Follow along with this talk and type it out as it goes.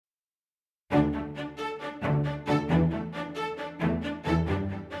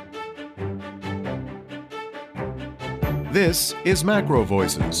This is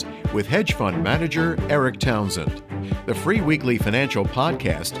MacroVoices with hedge fund manager Erik Townsend, the free weekly financial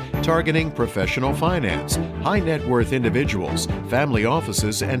podcast targeting professional finance, high net worth individuals, family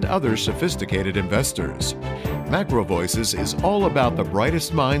offices, and other sophisticated investors. MacroVoices is all about the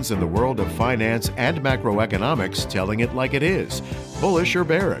brightest minds in the world of finance and macroeconomics telling it like it is, bullish or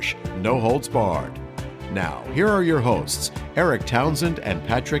bearish, no holds barred. Now, here are your hosts, Erik Townsend and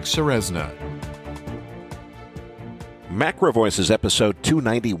Patrick Ceresna. MacroVoices episode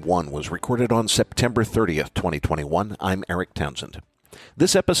 291 was recorded on September 30th, 2021. I'm Erik Townsend.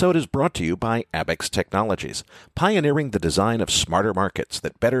 This episode is brought to you by Abax Technologies, pioneering the design of smarter markets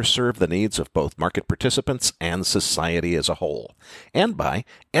that better serve the needs of both market participants and society as a whole, and by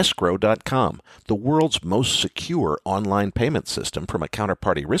Escrow.com, the world's most secure online payment system from a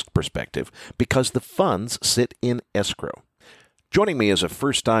counterparty risk perspective because the funds sit in escrow. Joining me as a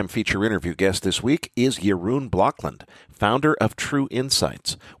first-time feature interview guest this week is Jeroen Blokland, founder of True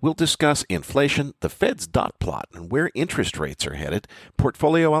Insights. We'll discuss inflation, the Fed's dot plot, and where interest rates are headed,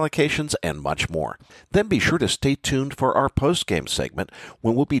 portfolio allocations, and much more. Then be sure to stay tuned for our post-game segment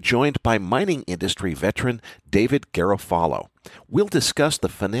when we'll be joined by mining industry veteran David Garofalo. We'll discuss the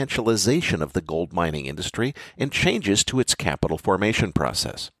financialization of the gold mining industry and changes to its capital formation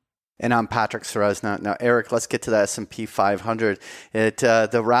process. And I'm Patrick Ceresna. Now, Erik, let's get to the S&P 500.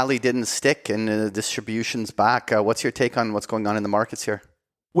 The rally didn't stick and the distribution's back. What's your take on what's going on in the markets here?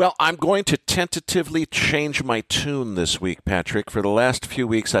 Well, I'm going to tentatively change my tune this week, Patrick. For the last few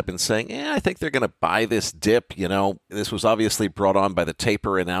weeks, I've been saying, I think they're going to buy this dip. You know, this was obviously brought on by the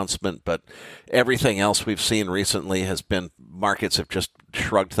taper announcement, but everything else we've seen recently has been markets have just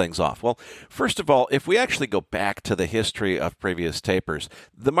shrugged things off. Well, first of all, if we actually go back to the history of previous tapers,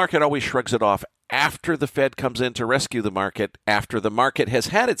 the market always shrugs it off after the Fed comes in to rescue the market, after the market has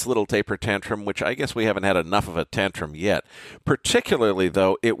had its little taper tantrum, which I guess we haven't had enough of a tantrum yet. Particularly,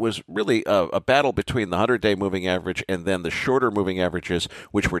 though, it was really a battle between the 100-day moving average and then the shorter moving averages,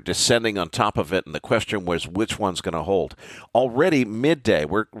 which were descending on top of it, and the question was which one's going to hold. Already midday,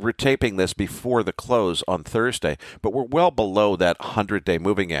 we're taping this before the close on Thursday, but we're well below that 100-day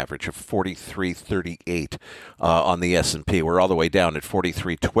moving average of 43.38 on the S&P. We're all the way down at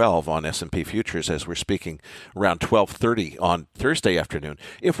 43.12 on S&P futures as we're speaking around 12:30 on Thursday afternoon.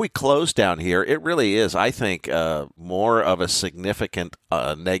 If we close down here, it really is, I think, more of a significant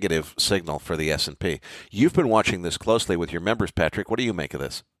negative signal for the S&P. You've been watching this closely with your members, Patrick. What do you make of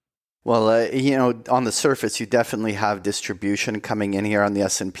this? Well, on the surface, you definitely have distribution coming in here on the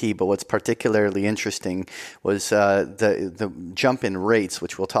S&P, but what's particularly interesting was the jump in rates,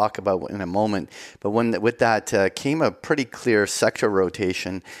 which we'll talk about in a moment. But with that came a pretty clear sector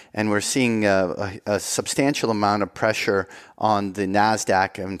rotation, and we're seeing a substantial amount of pressure on the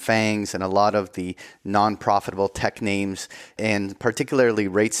NASDAQ and FANGs and a lot of the non-profitable tech names, and particularly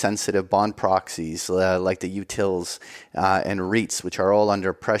rate-sensitive bond proxies like the UTILs and REITs, which are all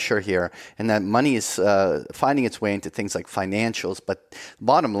under pressure here. And that money is finding its way into things like financials. But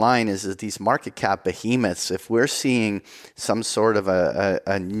bottom line is that these market cap behemoths, if we're seeing some sort of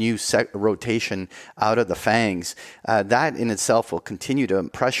a new rotation out of the FANGs, that in itself will continue to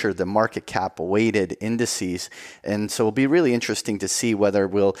pressure the market cap weighted indices. And so it'll be really interesting to see whether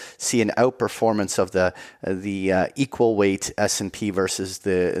we'll see an outperformance of the equal weight S&P versus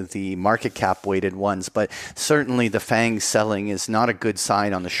the market cap weighted ones. But certainly the FANG selling is not a good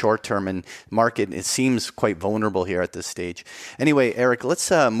sign on the short term, and market, it seems quite vulnerable here at this stage. Anyway, Erik, let's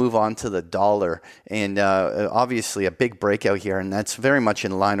move on to the dollar, and obviously a big breakout here, and that's very much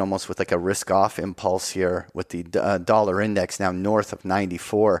in line almost with like a risk-off impulse here with the dollar index now north of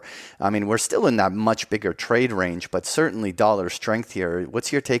 94. I mean, we're still in that much bigger trade range, but certainly dollar strength here.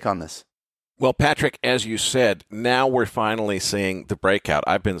 What's your take on this? Well, Patrick, as you said, now we're finally seeing the breakout.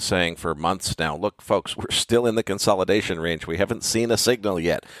 I've been saying for months now, look, folks, we're still in the consolidation range. We haven't seen a signal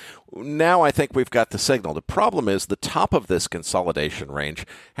yet. Now I think we've got the signal. The problem is the top of this consolidation range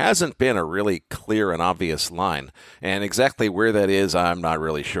hasn't been a really clear and obvious line. And exactly where that is, I'm not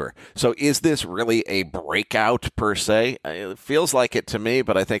really sure. So is this really a breakout per se? It feels like it to me,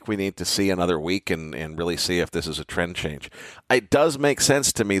 but I think we need to see another week and really see if this is a trend change. It does make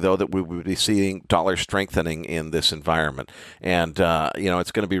sense to me, though, that we would be seeing dollar strengthening in this environment. And,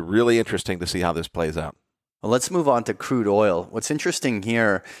 it's going to be really interesting to see how this plays out. Well, let's move on to crude oil. What's interesting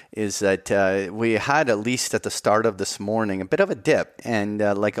here is that we had, at least at the start of this morning, a bit of a dip, and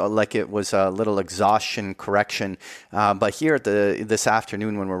like it was a little exhaustion correction. But here at this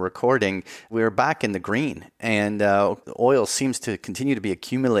afternoon when we're recording, we're back in the green, and oil seems to continue to be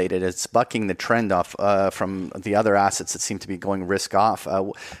accumulated. It's bucking the trend off from the other assets that seem to be going risk off.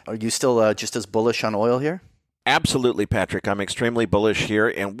 Are you still just as bullish on oil here? Absolutely, Patrick. I'm extremely bullish here.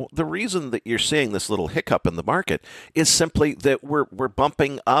 And the reason that you're seeing this little hiccup in the market is simply that we're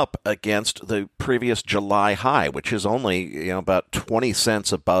bumping up against the previous July high, which is only about 20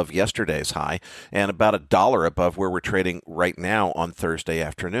 cents above yesterday's high and about $1 above where we're trading right now on Thursday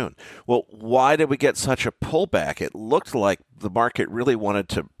afternoon. Well, why did we get such a pullback? It looked like the market really wanted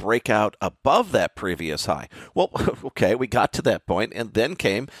to break out above that previous high. Well, okay, we got to that point, and then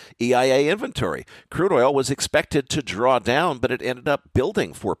came EIA inventory. Crude oil was expected to draw down, but it ended up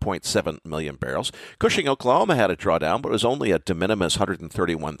building 4.7 million barrels. Cushing, Oklahoma had a drawdown, but it was only a de minimis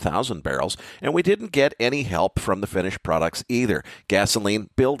 131,000 barrels, and we didn't get any help from the finished products either.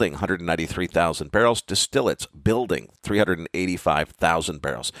 Gasoline building 193,000 barrels, distillates building 385,000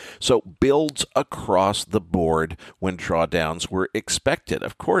 barrels. So builds across the board when drawdowns were expected.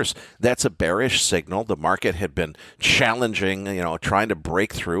 Of course, that's a bearish signal. The market had been challenging, trying to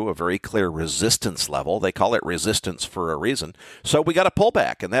break through a very clear resistance level. They call it resistance for a reason. So we got a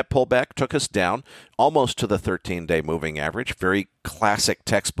pullback, and that pullback took us down almost to the 13-day moving average. Very classic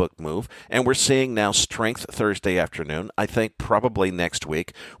textbook move. And we're seeing now strength Thursday afternoon. I think probably next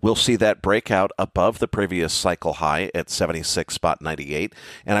week we'll see that breakout above the previous cycle high at 76.98.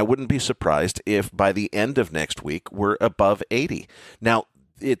 And I wouldn't be surprised if by the end of next week we're above 80. Now,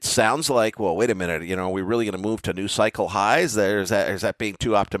 it sounds like, well, wait a minute, are we really going to move to new cycle highs? Is that being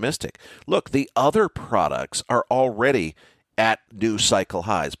too optimistic? Look, the other products are already at new cycle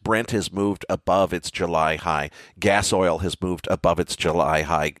highs. Brent has moved above its July high. Gas oil has moved above its July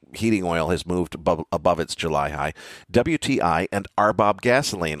high. Heating oil has moved above its July high. WTI and RBOB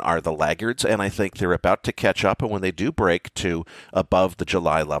gasoline are the laggards, and I think they're about to catch up. And when they do break to above the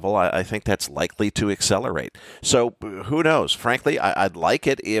July level, I think that's likely to accelerate. So who knows? Frankly, I'd like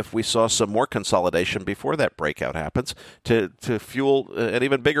it if we saw some more consolidation before that breakout happens to fuel an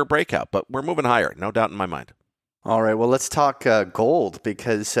even bigger breakout. But we're moving higher, no doubt in my mind. All right, well, let's talk gold,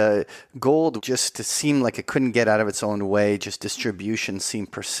 because gold just seemed like it couldn't get out of its own way. Just distribution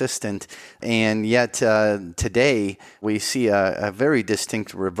seemed persistent. And yet today we see a very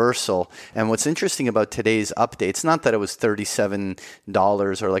distinct reversal. And what's interesting about today's update, it's not that it was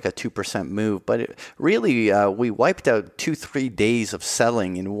 $37 or like a 2% move, but really we wiped out 2-3 days of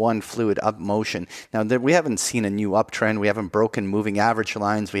selling in one fluid up motion. Now, we haven't seen a new uptrend. We haven't broken moving average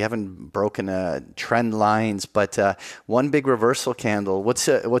lines. We haven't broken trend lines, but one big reversal candle. What's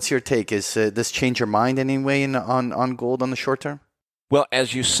your take? Is this change your mind anyway on gold on the short term? Well,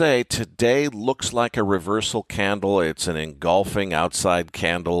 as you say, today looks like a reversal candle. It's an engulfing outside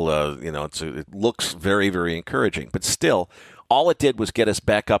candle. It looks very, very encouraging. But still, all it did was get us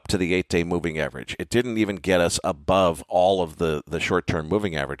back up to the 8-day moving average. It didn't even get us above all of the short-term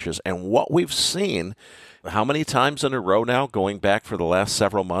moving averages. And what we've seen, how many times in a row now, going back for the last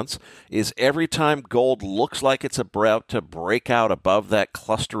several months, is every time gold looks like it's about to break out above that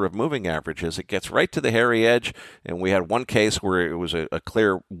cluster of moving averages, it gets right to the hairy edge. And we had one case where it was a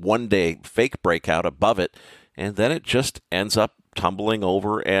clear one-day fake breakout above it, and then it just ends up tumbling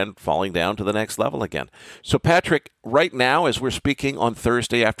over and falling down to the next level again. So, Patrick, right now, as we're speaking on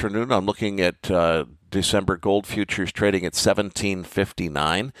Thursday afternoon, I'm looking at December gold futures trading at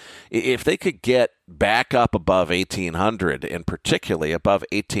 1759. If they could get back up above 1800 and particularly above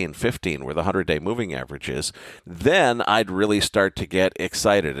 1815 where the 100-day moving average is, then I'd really start to get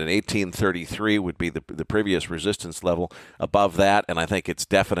excited. And 1833 would be the previous resistance level above that, and I think it's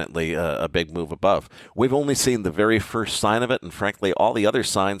definitely a big move above. We've only seen the very first sign of it, and frankly, all the other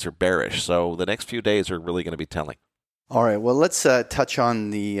signs are bearish. So the next few days are really going to be telling. All right, well, let's touch on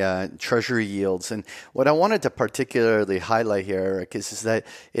the Treasury yields. And what I wanted to particularly highlight here, Erik, is that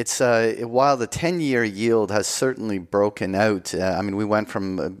it's while the 10-year yield has certainly broken out, we went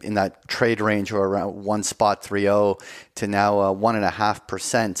from in that trade range or around 1.30 to now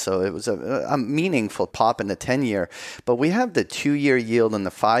 1.5%. So it was a meaningful pop in the 10-year. But we have the 2-year yield and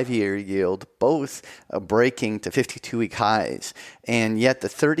the 5-year yield both breaking to 52-week highs. And yet the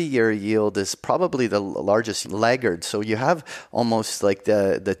 30-year yield is probably the largest laggard. So you have almost like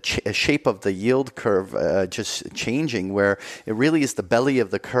the shape of the yield curve just changing, where it really is the belly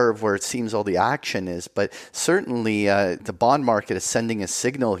of the curve where it seems all the action is. But certainly the bond market is sending a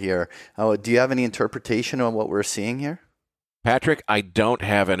signal here. Do you have any interpretation on what we're seeing here? Patrick, I don't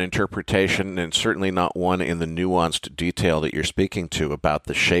have an interpretation, and certainly not one in the nuanced detail that you're speaking to about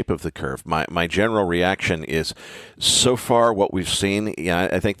the shape of the curve. My general reaction is, so far what we've seen,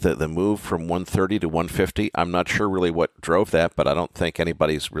 I think the move from 130 to 150, I'm not sure really what drove that, but I don't think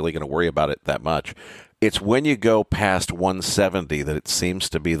anybody's really going to worry about it that much. It's when you go past 170 that it seems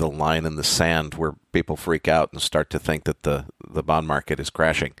to be the line in the sand where people freak out and start to think that the the bond market is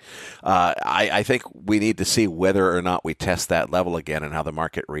crashing. I think we need to see whether or not we test that level again and how the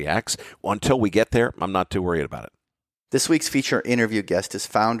market reacts. Until we get there, I'm not too worried about it. This week's feature interview guest is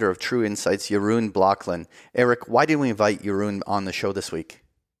founder of True Insights, Jeroen Blokland. Erik, why did we invite Jeroen on the show this week?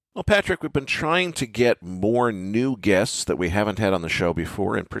 Well, Patrick, we've been trying to get more new guests that we haven't had on the show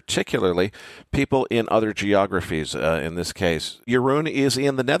before, and particularly people in other geographies. In this case, Jeroen is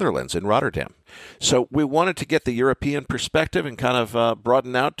in the Netherlands, in Rotterdam. So we wanted to get the European perspective and kind of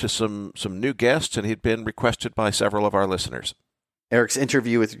broaden out to some new guests, and he'd been requested by several of our listeners. Erik's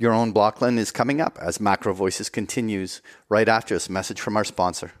interview with Jeroen Blokland is coming up as MacroVoices continues right after this message from our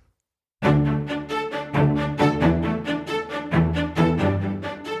sponsor.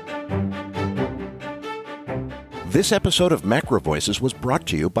 This episode of MacroVoices was brought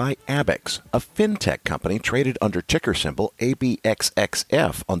to you by Abex, a fintech company traded under ticker symbol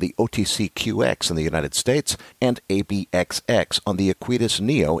ABXXF on the OTCQX in the United States and ABXX on the Equitas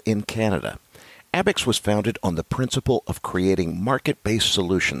Neo in Canada. Abex was founded on the principle of creating market-based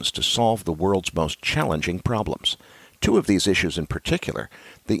solutions to solve the world's most challenging problems. Two of these issues in particular,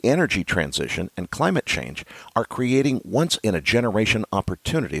 the energy transition and climate change, are creating once-in-a-generation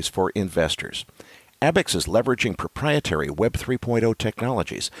opportunities for investors. Abex is leveraging proprietary Web 3.0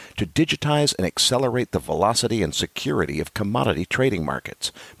 technologies to digitize and accelerate the velocity and security of commodity trading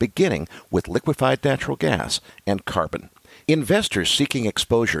markets, beginning with liquefied natural gas and carbon. Investors seeking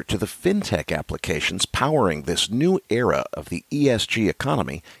exposure to the fintech applications powering this new era of the ESG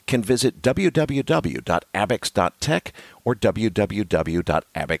economy can visit www.abex.tech or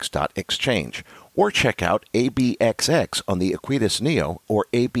www.abex.exchange, or check out ABXX on the Equitas Neo or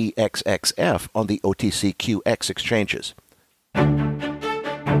ABXXF on the OTCQX exchanges.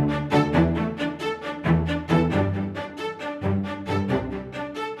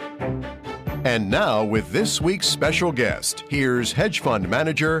 And now, with this week's special guest, here's hedge fund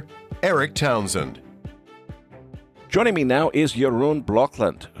manager Erik Townsend. Joining me now is Jeroen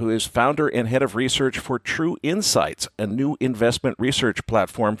Blokland, who is founder and head of research for True Insights, a new investment research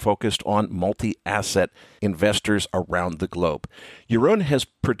platform focused on multi-asset investors around the globe. Jeroen has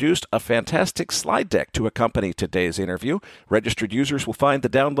produced a fantastic slide deck to accompany today's interview. Registered users will find the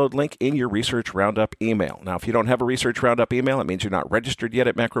download link in your Research Roundup email. Now, if you don't have a Research Roundup email, it means you're not registered yet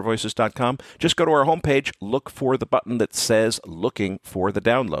at macrovoices.com. Just go to our homepage, look for the button that says Looking for the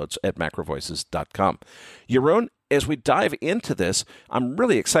Downloads at macrovoices.com. Jeroen, as we dive into this, I'm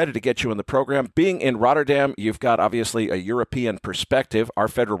really excited to get you in the program. Being in Rotterdam, you've got obviously a European perspective. Our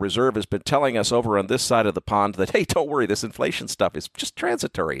Federal Reserve has been telling us over on this side of the pond that, hey, don't worry, this inflation stuff is just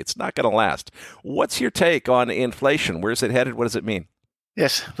transitory. It's not going to last. What's your take on inflation? Where's it headed? What does it mean?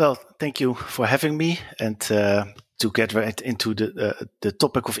 Yes, well, thank you for having me. And to get right into the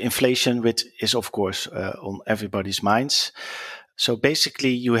topic of inflation, which is, of course, on everybody's minds. So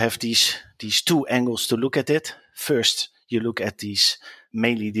basically, you have these two angles to look at it. First, you look at these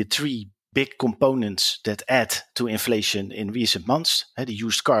mainly the three big components that add to inflation in recent months, the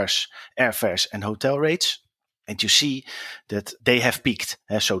used cars, airfares, and hotel rates. And you see that they have peaked.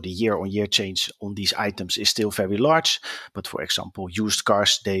 So the year-on-year change on these items is still very large. But for example, used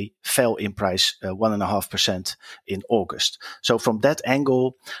cars, they fell in price 1.5% in August. So from that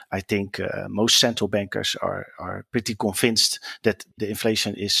angle, I think most central bankers are pretty convinced that the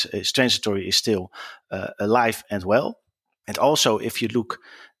inflation is transitory, is still alive and well. And also, if you look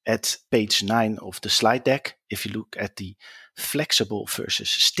at page 9 of the slide deck, if you look at the flexible versus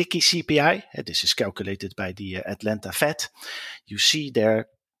sticky CPI, this is calculated by the Atlanta Fed, you see there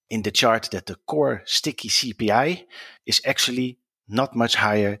in the chart that the core sticky CPI is actually not much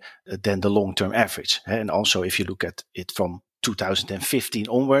higher than the long-term average. And also, if you look at it from 2015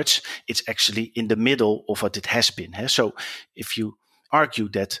 onwards, it's actually in the middle of what it has been. So if you argue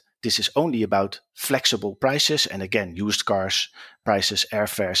that this is only about flexible prices, and again, used cars prices,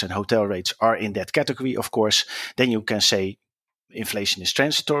 airfares, and hotel rates are in that category, of course, then you can say inflation is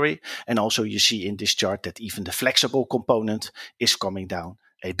transitory. And also you see in this chart that even the flexible component is coming down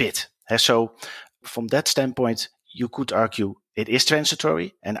a bit. So from that standpoint, you could argue it is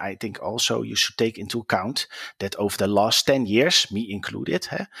transitory. And I think also you should take into account that over the last 10 years, me included,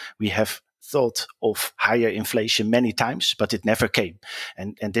 we have thought of higher inflation many times, but it never came.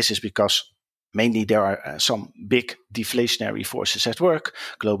 And this is because mainly there are some big deflationary forces at work,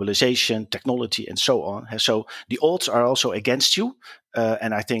 globalization, technology, and so on. So the odds are also against you.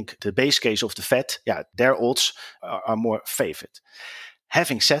 And I think the base case of the Fed, their odds are more favored.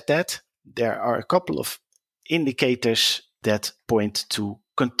 Having said that, there are a couple of indicators that point to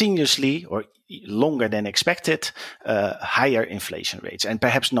continuously or longer than expected, higher inflation rates, and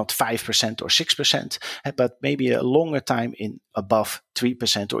perhaps not 5% or 6%, but maybe a longer time in above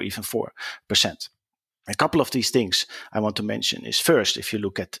 3% or even 4%. A couple of these things I want to mention is first, if you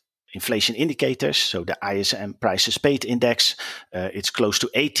look at inflation indicators, so the ISM prices paid index, it's close to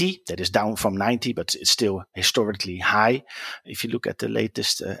 80. That is down from 90, but it's still historically high. If you look at the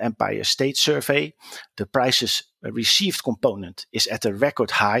latest Empire State Survey, the prices received component is at a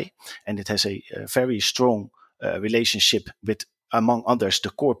record high, and it has a very strong relationship with, among others, the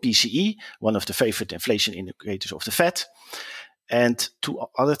core PCE, one of the favorite inflation indicators of the Fed. And two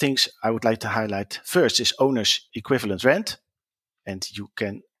other things I would like to highlight. First is owner's equivalent rent, and you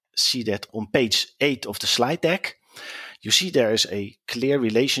can see that on page 8 of the slide deck. You see there is a clear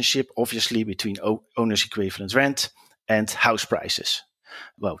relationship, obviously, between owner's equivalent rent and house prices.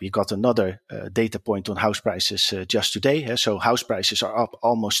 Well, we got another data point on house prices just today. So house prices are up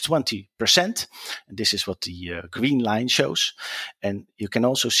almost 20%. And this is what the green line shows. And you can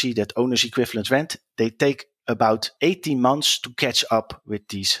also see that owner's equivalent rent, they take about 18 months to catch up with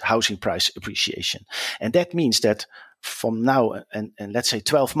these housing price appreciation. And that means that from now and let's say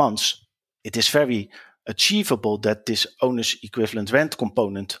 12 months, it is very achievable that this owner's equivalent rent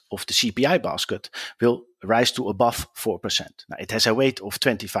component of the CPI basket will rise to above 4%. Now, it has a weight of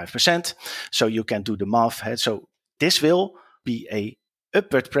 25%, so you can do the math. So this will be a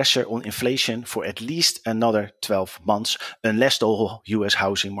upward pressure on inflation for at least another 12 months, unless the whole US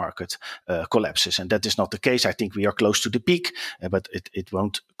housing market collapses. And that is not the case. I think we are close to the peak, but it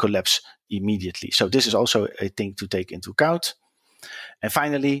won't collapse immediately. So this is also a thing to take into account. And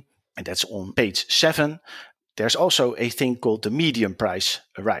finally, and that's on page 7, there's also a thing called the median price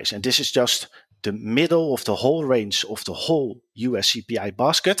rise. And this is just the middle of the whole range of the whole US CPI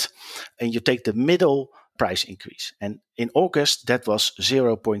basket. And you take the middle price increase. And in August, that was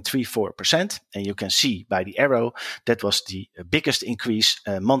 0.34%. And you can see by the arrow, that was the biggest increase,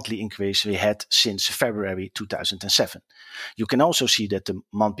 monthly increase we had since February 2007. You can also see that the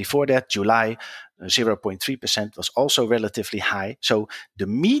month before that, July, 0.3% was also relatively high. So the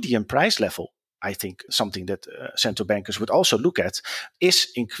median price level, I think something that central bankers would also look at,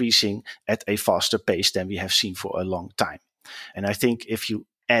 is increasing at a faster pace than we have seen for a long time. And I think if you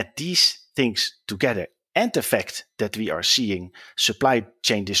add these things together, and the fact that we are seeing supply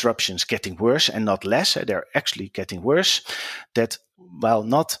chain disruptions getting worse and not less, they're actually getting worse, that while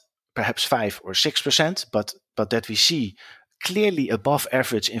not perhaps 5 or 6%, but that we see clearly above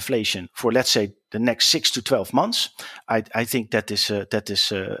average inflation for, let's say, the next 6 to 12 months, I think that is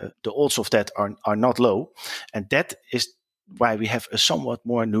the odds of that are not low. And that is why we have a somewhat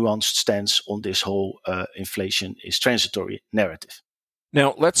more nuanced stance on this whole inflation is transitory narrative.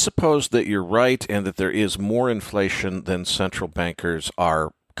 Now, let's suppose that you're right and that there is more inflation than central bankers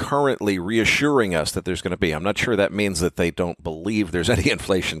are currently reassuring us that there's going to be. I'm not sure that means that they don't believe there's any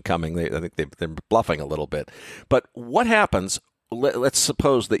inflation coming. I think they're bluffing a little bit. But what happens? Let's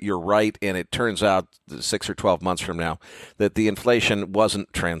suppose that you're right and it turns out 6 or 12 months from now that the inflation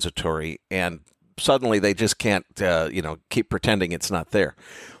wasn't transitory and suddenly they just can't keep pretending it's not there.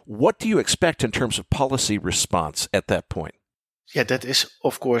 What do you expect in terms of policy response at that point? Yeah, that is,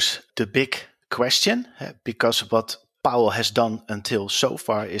 of course, the big question, because what Powell has done until so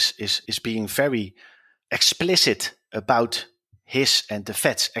far is being very explicit about his and the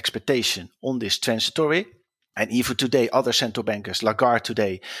Fed's expectation on this transitory. And even today, other central bankers, Lagarde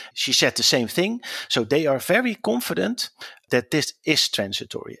today, she said the same thing. So they are very confident that this is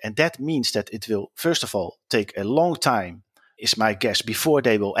transitory. And that means that it will, first of all, take a long time, is my guess, before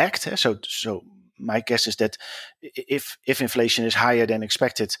they will act. So my guess is that if inflation is higher than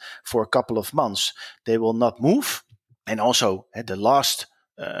expected for a couple of months, they will not move. And also the last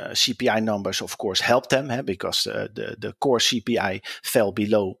CPI numbers, of course, help them because the core CPI fell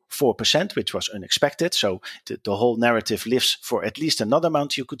below 4%, which was unexpected. So the whole narrative lives for at least another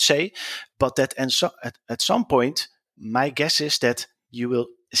month, you could say. But that at some point, my guess is that you will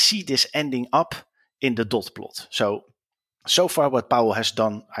see this ending up in the dot plot. So far, what Powell has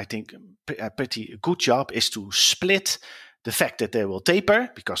done, I think, a pretty good job is to split the fact that they will taper,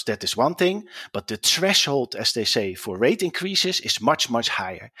 because that is one thing, but the threshold, as they say, for rate increases is much, much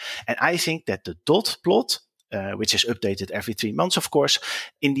higher. And I think that the dot plot, which is updated every 3 months, of course,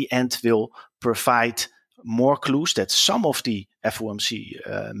 in the end will provide more clues that some of the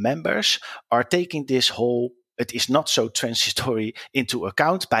FOMC members are taking this whole, it is not so transitory, into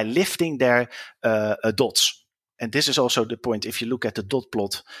account by lifting their dots. And this is also the point if you look at the dot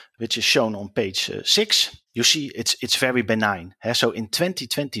plot, which is shown on page 6. you see it's very benign. So in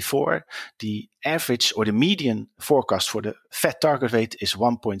 2024, the average or the median forecast for the Fed target rate is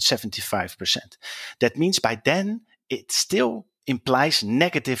 1.75%. That means by then it still implies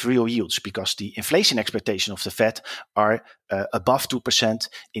negative real yields because the inflation expectation of the Fed are above 2%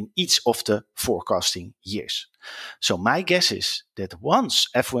 in each of the forecasting years. So my guess is that once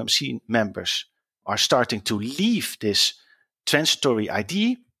FOMC members are starting to leave this transitory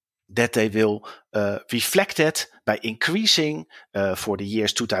idea, that they will reflect that by increasing for the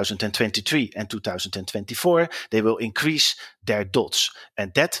years 2023 and 2024, they will increase their dots.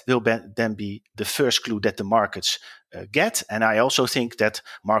 And that will then be the first clue that the markets get. And I also think that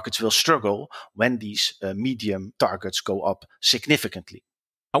markets will struggle when these medium targets go up significantly.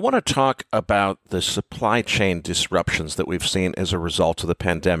 I want to talk about the supply chain disruptions that we've seen as a result of the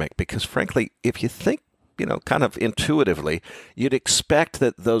pandemic, because frankly, if you think kind of intuitively, you'd expect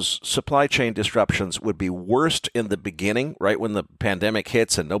that those supply chain disruptions would be worst in the beginning, right when the pandemic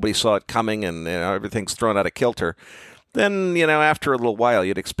hits and nobody saw it coming and everything's thrown out of kilter. Then, after a little while,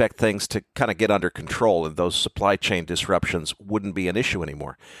 you'd expect things to kind of get under control and those supply chain disruptions wouldn't be an issue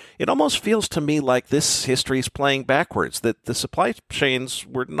anymore. It almost feels to me like this history is playing backwards, that the supply chains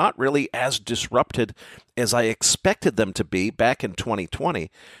were not really as disrupted as I expected them to be back in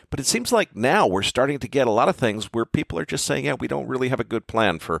 2020. But it seems like now we're starting to get a lot of things where people are just saying, we don't really have a good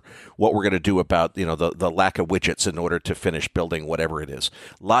plan for what we're going to do about, the lack of widgets in order to finish building whatever it is.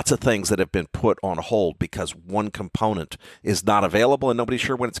 Lots of things that have been put on hold because one component is not available and nobody's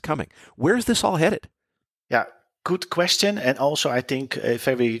sure when it's coming. Where's this all headed? Yeah, good question. And also, I think a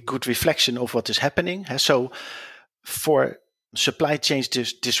very good reflection of what is happening. So for supply chain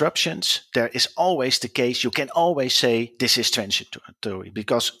disruptions, there is always the case, you can always say this is transitory,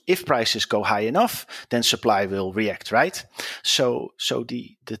 because if prices go high enough, then supply will react, right? So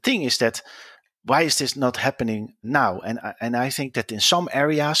the thing is that, why is this not happening now? And I think that in some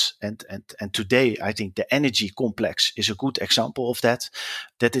areas, and today I think the energy complex is a good example of that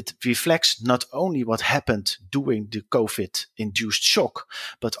it reflects not only what happened during the COVID-induced shock,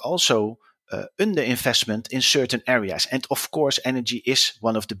 but also underinvestment in certain areas. And of course, energy is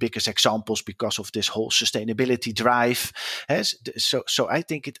one of the biggest examples because of this whole sustainability drive. So I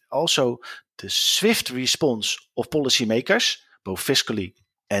think it also, the swift response of policymakers, both fiscally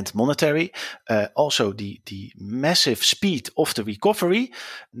and monetary, also the massive speed of the recovery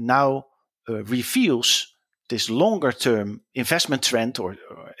now reveals this longer term investment trend, or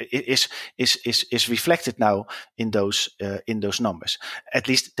is reflected now in those numbers. At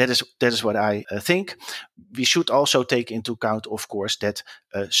least that is what I think. We should also take into account, of course, that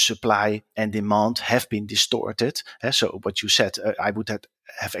supply and demand have been distorted. So what you said, I would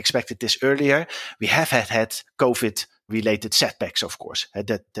have expected this earlier. We have had COVID-related setbacks, of course.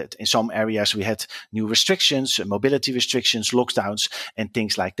 That in some areas we had new restrictions, mobility restrictions, lockdowns, and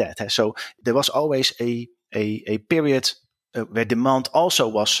things like that. So there was always a period where demand also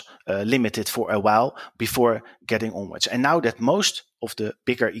was limited for a while before getting onwards. And now that most of the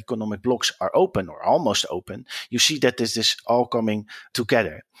bigger economic blocks are open or almost open, you see that this is all coming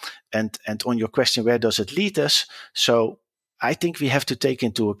together. And on your question, where does it lead us? So I think we have to take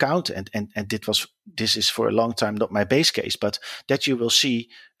into account, and this is for a long time not my base case, but that you will see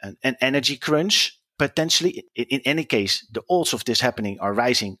an energy crunch potentially. In any case, the odds of this happening are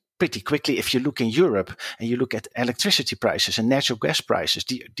rising pretty quickly. If you look in Europe and you look at electricity prices and natural gas prices,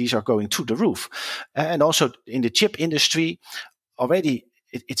 these are going through the roof. And also in the chip industry, already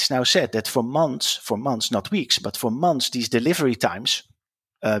it's now said that for months, not weeks, but for months, these delivery times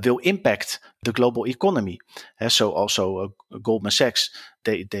will impact the global economy. So also Goldman Sachs,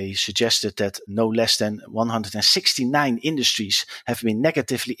 they suggested that no less than 169 industries have been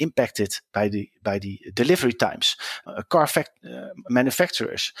negatively impacted by the delivery times. Car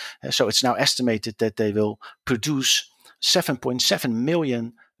manufacturers. So it's now estimated that they will produce 7.7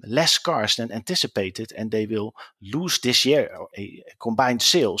 million less cars than anticipated, and they will lose this year a combined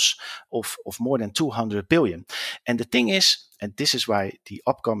sales of more than 200 billion. And the thing is, and this is why the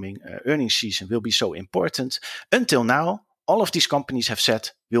upcoming earnings season will be so important, until now, all of these companies have said,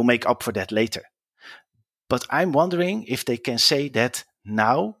 we'll make up for that later. But I'm wondering if they can say that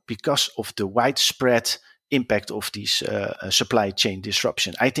now because of the widespread impact of these supply chain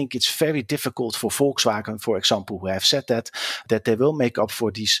disruption. I think it's very difficult for Volkswagen, for example, who have said that they will make up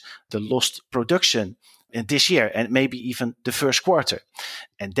for the lost production in this year and maybe even the first quarter.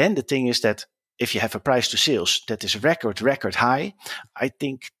 And then the thing is that if you have a price to sales that is record high, I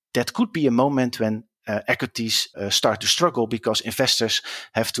think that could be a moment when equities start to struggle, because investors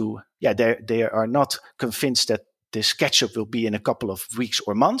have to, they are not convinced that this catch-up will be in a couple of weeks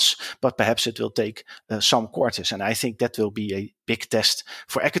or months, but perhaps it will take some quarters. And I think that will be a big test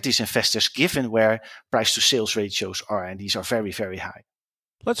for equities investors, given where price-to-sales ratios are, and these are very, very high.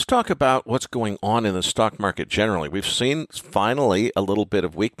 Let's talk about what's going on in the stock market generally. We've seen finally a little bit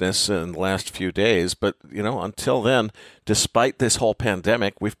of weakness in the last few days, but until then, despite this whole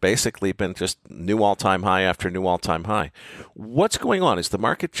pandemic, we've basically been just new all-time high after new all-time high. What's going on? Is the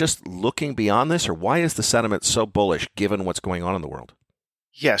market just looking beyond this, or why is the sentiment so bullish given what's going on in the world?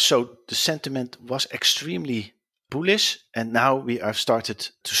 Yeah, so the sentiment was extremely bullish, and now we have started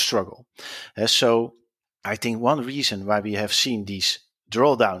to struggle. So I think one reason why we have seen these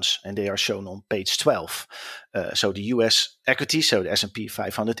drawdowns, and they are shown on page 12. So the US equity, so the S&P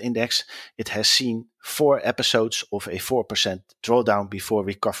 500 index, it has seen 4 episodes of a 4% drawdown before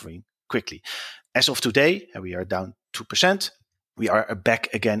recovering quickly. As of today, we are down 2%. We are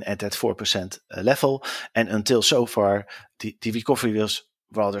back again at that 4% level. And until so far, the recovery was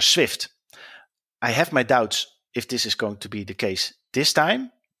rather swift. I have my doubts if this is going to be the case this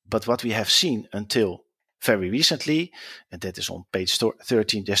time, but what we have seen until very recently, and that is on page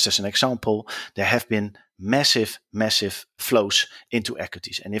 13, just as an example, there have been massive flows into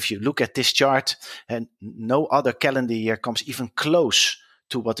equities. And if you look at this chart, and no other calendar year comes even close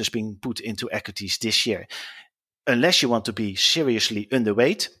to what is being put into equities this year. Unless you want to be seriously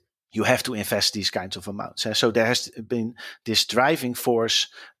underweight, you have to invest these kinds of amounts. So there has been this driving force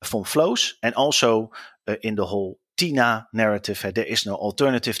from flows, and also in the whole TINA narrative, there is no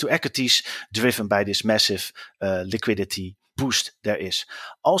alternative to equities, driven by this massive liquidity boost there is.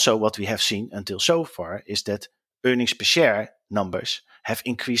 Also, what we have seen until so far is that earnings per share numbers have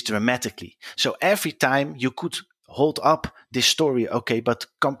increased dramatically. So every time you could hold up this story, okay, but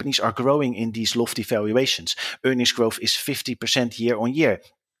companies are growing in these lofty valuations. Earnings growth is 50% year on year.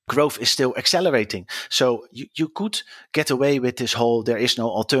 Growth is still accelerating. So you could get away with this whole, there is no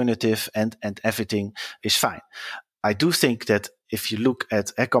alternative and everything is fine. I do think that if you look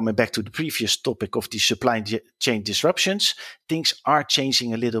at, coming back to the previous topic of the supply chain disruptions, things are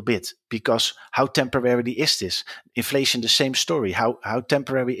changing a little bit, because how temporary is this? Inflation, the same story. How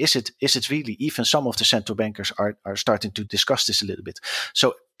temporary is it? Is it really? Even some of the central bankers are starting to discuss this a little bit.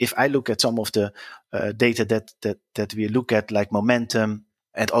 So if I look at some of the data that we look at, like momentum,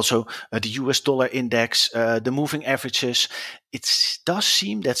 and also the US dollar index, the moving averages, it does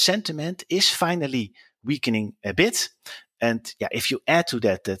seem that sentiment is finally weakening a bit. And yeah, if you add to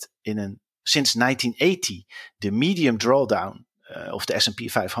that since 1980, the medium drawdown of the S&P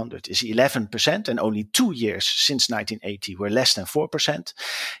 500 is 11%, and only 2 years since 1980 were less than 4%.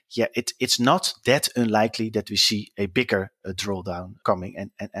 Yeah, it's not that unlikely that we see a bigger drawdown coming.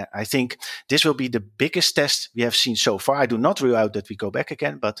 And I think this will be the biggest test we have seen so far. I do not rule out that we go back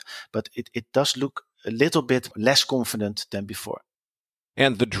again, but it does look a little bit less confident than before.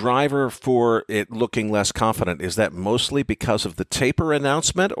 And the driver for it looking less confident, is that mostly because of the taper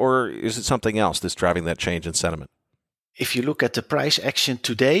announcement, or is it something else that's driving that change in sentiment? If you look at the price action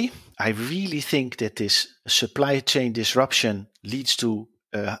today, I really think that this supply chain disruption leads to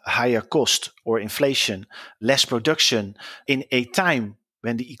higher cost or inflation, less production in a time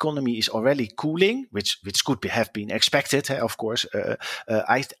when the economy is already cooling, which could have been expected, of course.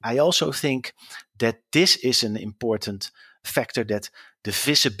 I also think that this is an important factor, that the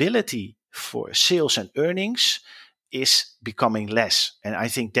visibility for sales and earnings is becoming less. And I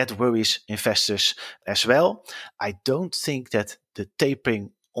think that worries investors as well. I don't think that the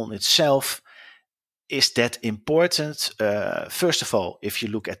tapering on itself is that important. First of all, if you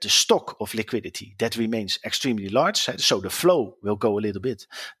look at the stock of liquidity, that remains extremely large. So the flow will go a little bit,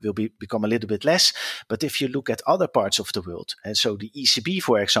 become a little bit less. But if you look at other parts of the world, and so the ECB,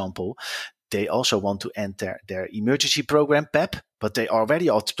 for example, they also want to end their emergency program, PEP, but they already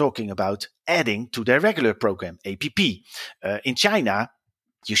are talking about adding to their regular program, APP. In China,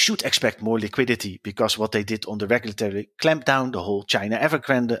 you should expect more liquidity, because what they did on the regulatory clampdown, the whole China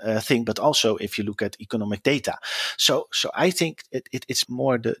Evergrande thing, but also if you look at economic data. So I think it's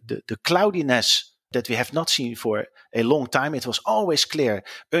more the cloudiness that we have not seen for a long time. It was always clear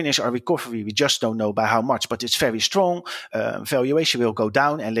earnings are recovery. We just don't know by how much, but it's very strong. Valuation will go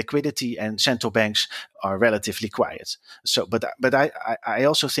down, and liquidity and central banks are relatively quiet. So, but I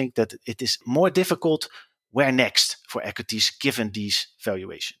also think that it is more difficult where next for equities given these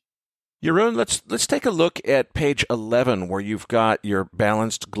valuation. Jeroen, let's take a look at page 11, where you've got your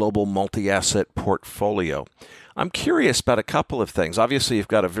balanced global multi-asset portfolio. I'm curious about a couple of things. Obviously, you've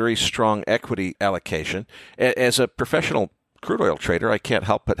got a very strong equity allocation. As a professional crude oil trader, I can't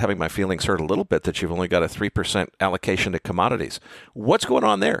help but having my feelings hurt a little bit that you've only got a 3% allocation to commodities. What's going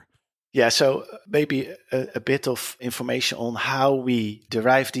on there? Yeah, so maybe a bit of information on how we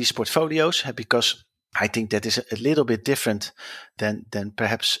derive these portfolios, because I think that is a little bit different than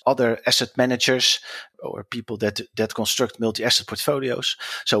perhaps other asset managers or people that construct multi-asset portfolios.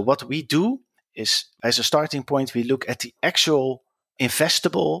 So what we do is, as a starting point, we look at the actual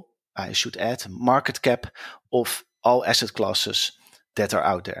investable, I should add, market cap of all asset classes that are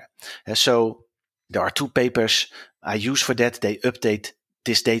out there. And so there are two papers I use for that. They update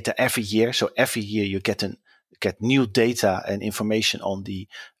this data every year. So every year you get new data and information on the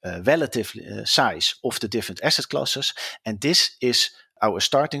relative size of the different asset classes. And this is our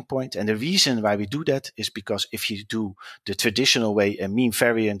starting point. And the reason why we do that is because if you do the traditional way, a mean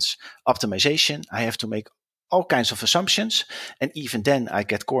variance optimization, I have to make all kinds of assumptions. And even then I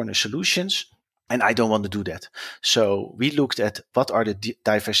get corner solutions. And I don't want to do that. So we looked at what are the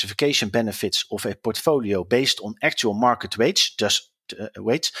diversification benefits of a portfolio based on actual market weights, just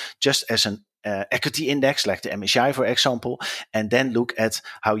as an equity index like the MSCI, for example, and then look at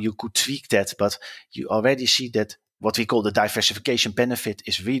how you could tweak that. But you already see that what we call the diversification benefit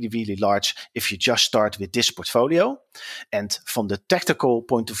is really, really large if you just start with this portfolio. And from the tactical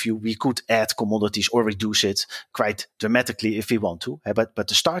point of view, we could add commodities or reduce it quite dramatically if we want to. But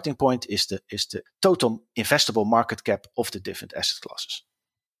the starting point is the total investable market cap of the different asset classes.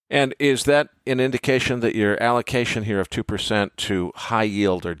 And is that an indication that your allocation here of 2% to high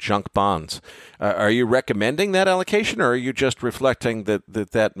yield or junk bonds, are you recommending that allocation, or are you just reflecting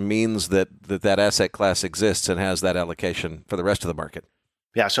that means that asset class exists and has that allocation for the rest of the market?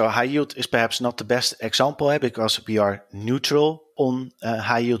 Yeah, so high yield is perhaps not the best example because we are neutral on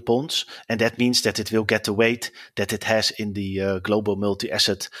high yield bonds. And that means that it will get the weight that it has in the global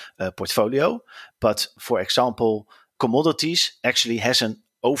multi-asset portfolio. But for example, commodities actually has an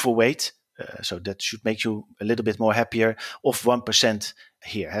overweight, so that should make you a little bit more happier, of 1%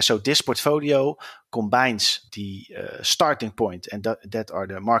 here. So this portfolio combines the starting point, and that are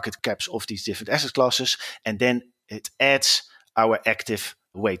the market caps of these different asset classes, and then it adds our active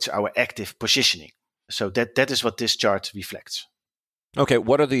weights, our active positioning. So that is what this chart reflects. Okay,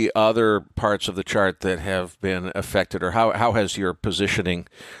 what are the other parts of the chart that have been affected, or how has your positioning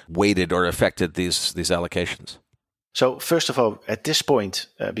weighted or affected these allocations? So first of all, at this point,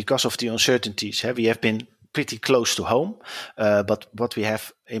 because of the uncertainties, we have been pretty close to home. But what we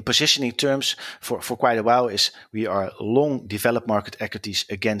have in positioning terms for quite a while is we are long developed market equities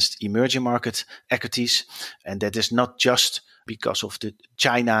against emerging market equities. And that is not just because of the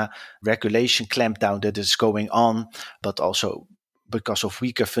China regulation clampdown that is going on, but also because of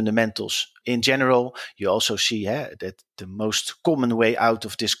weaker fundamentals in general. You also see that the most common way out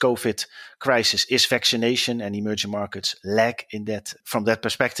of this COVID crisis is vaccination, and emerging markets lag in that from that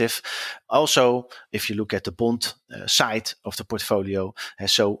perspective. Also, if you look at the bond side of the portfolio,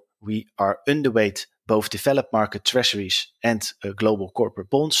 so we are underweight both developed market treasuries and global corporate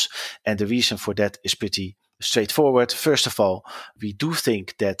bonds. And the reason for that is pretty straightforward. First of all, we do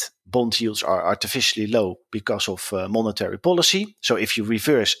think that bond yields are artificially low because of monetary policy. So if you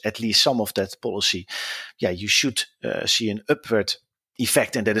reverse at least some of that policy, you should see an upward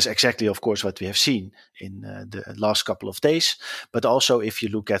effect. And that is exactly, of course, what we have seen in the last couple of days. But also, if you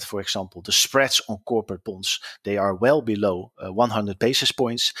look at, for example, the spreads on corporate bonds, they are well below 100 basis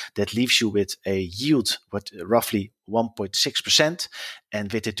points. That leaves you with a yield, roughly 1.6%.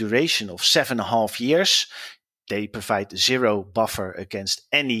 And with a duration of 7.5 years, they provide zero buffer against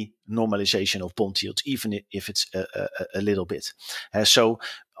any normalization of bond yields, even if it's a little bit. So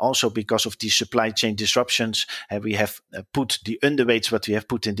also because of these supply chain disruptions, we have put the underweights, what we have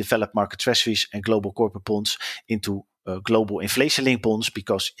put in developed market treasuries and global corporate bonds, into global inflation-linked bonds,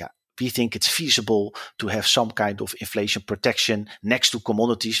 because we think it's feasible to have some kind of inflation protection next to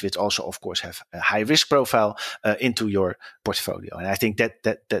commodities, which also, of course, have a high risk profile into your portfolio. And I think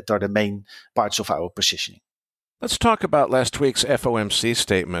that are the main parts of our positioning. Let's talk about last week's FOMC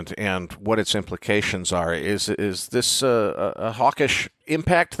statement and what its implications are. Is this a hawkish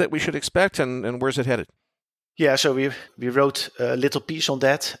impact that we should expect, and where's it headed? Yeah, so we wrote a little piece on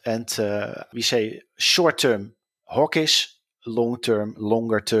that, and we say short-term hawkish, long-term,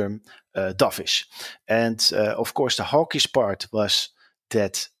 longer-term dovish. And of course, the hawkish part was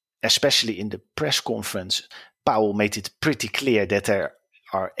that, especially in the press conference, Powell made it pretty clear that there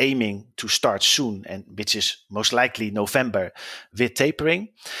are aiming to start soon, and which is most likely November, with tapering,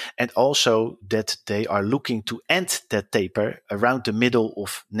 and also that they are looking to end that taper around the middle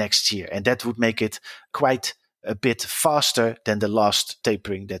of next year. And that would make it quite a bit faster than the last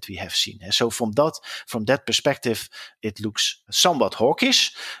tapering that we have seen. And so from that perspective, it looks somewhat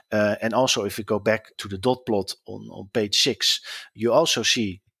hawkish. And also, if we go back to the dot plot on page 6, you also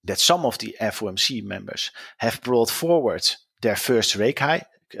see that some of the FOMC members have brought forward their first rate hike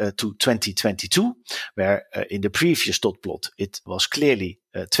to 2022, where in the previous dot plot it was clearly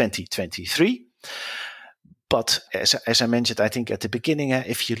 2023. But as I mentioned, I think at the beginning,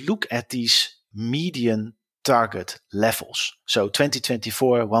 if you look at these median target levels, so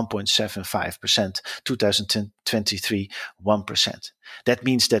 2024, 1.75%, 2023, 1%. That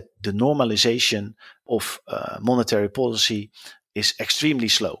means that the normalization of monetary policy is extremely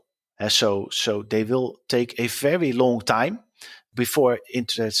slow. So they will take a very long time before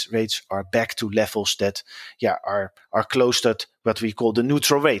interest rates are back to levels that are close to what we call the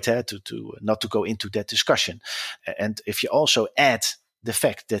neutral rate, to not to go into that discussion. And if you also add the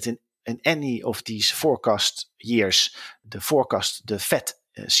fact that in any of these forecast years, the Fed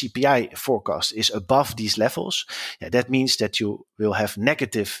CPI forecast is above these levels, that means that you will have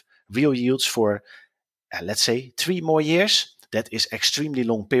negative real yields for, let's say, 3 more years. That is extremely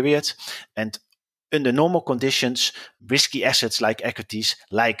long period. And under normal conditions, risky assets like equities,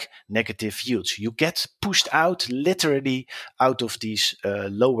 like negative yields, you get pushed out literally out of these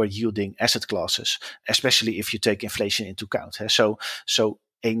lower yielding asset classes, especially if you take inflation into account. So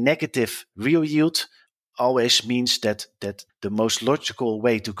a negative real yield always means that the most logical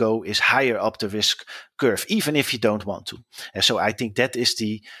way to go is higher up the risk curve, even if you don't want to. And so I think that is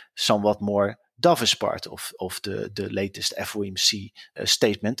the somewhat more dovish part of the latest FOMC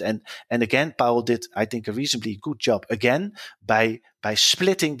statement. And again, Powell did, I think, a reasonably good job again by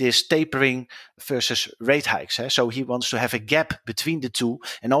splitting this tapering versus rate hikes. So he wants to have a gap between the two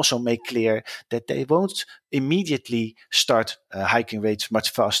and also make clear that they won't immediately start hiking rates much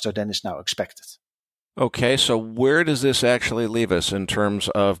faster than is now expected. Okay, so where does this actually leave us in terms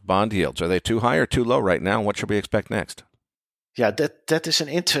of bond yields? Are they too high or too low right now? What should we expect next? Yeah, that is an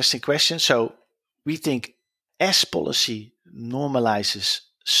interesting question. So we think as policy normalizes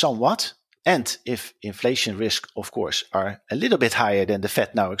somewhat, and if inflation risk, of course, are a little bit higher than the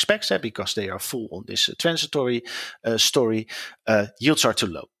Fed now expects, because they are full on this transitory story, yields are too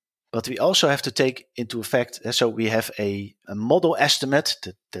low. But we also have to take into effect, so we have a model estimate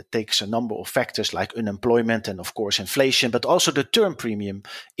that takes a number of factors like unemployment and, of course, inflation, but also the term premium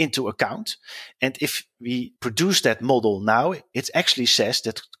into account. And if we produce that model now, it actually says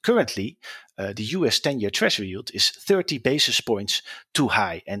that currently the US 10-year Treasury yield is 30 basis points too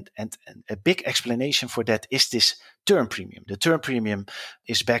high. And a big explanation for that is this term premium. The term premium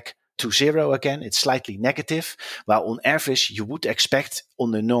is back to zero again. It's slightly negative, while on average you would expect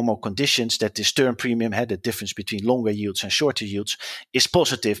under normal conditions that this term premium, had the difference between longer yields and shorter yields, is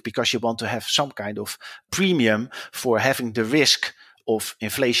positive because you want to have some kind of premium for having the risk of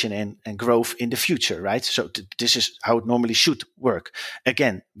inflation and growth in the future, right? So this is how it normally should work.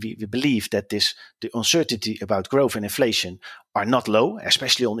 Again, we believe that the uncertainty about growth and inflation are not low,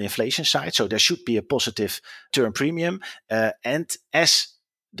 especially on the inflation side. So there should be a positive term premium. And as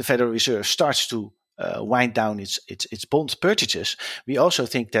the Federal Reserve starts to wind down its bond purchases, we also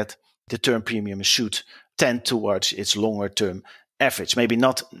think that the term premium should tend towards its longer term average. Maybe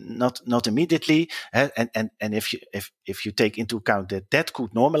not immediately, and if you take into account that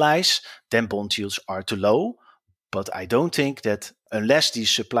could normalize, then bond yields are too low. But I don't think that unless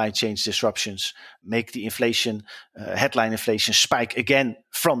these supply chain disruptions make the inflation, headline inflation spike again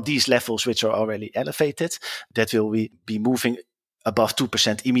from these levels, which are already elevated, that will be moving above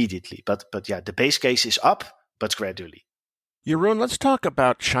 2% immediately. But yeah, the base case is up, but gradually. Jeroen, let's talk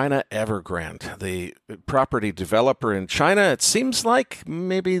about China Evergrande, the property developer in China. It seems like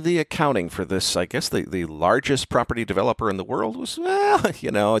maybe the accounting for this, I guess the largest property developer in the world was,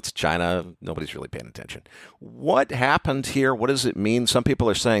 it's China. Nobody's really paying attention. What happened here? What does it mean? Some people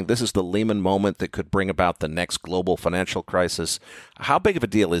are saying this is the Lehman moment that could bring about the next global financial crisis. How big of a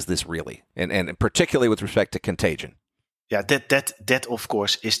deal is this really? And particularly with respect to contagion? Yeah, that of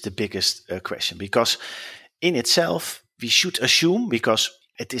course is the biggest question, because in itself, we should assume, because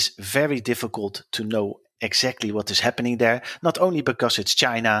it is very difficult to know exactly what is happening there, not only because it's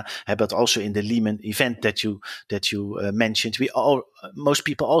China, but also in the Lehman event that you mentioned. Most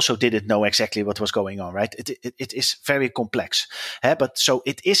people also didn't know exactly what was going on, right? It is very complex. But so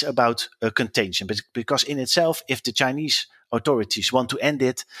it is about contagion, but because in itself, if the Chinese authorities want to end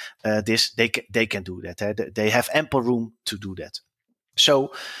it, they can do that. They have ample room to do that.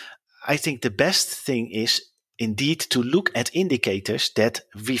 So I think the best thing is indeed to look at indicators that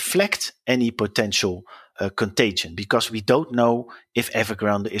reflect any potential contagion, because we don't know if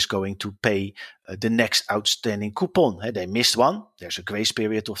Evergrande is going to pay the next outstanding coupon. They missed one. There's a grace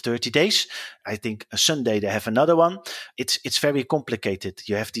period of 30 days. I think a Sunday they have another one. It's very complicated.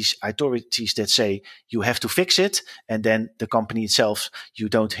 You have these authorities that say you have to fix it, and then the company itself, you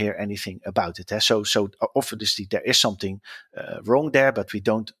don't hear anything about it. So obviously there is something wrong there, but we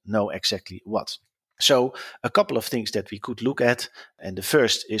don't know exactly what. So a couple of things that we could look at, and the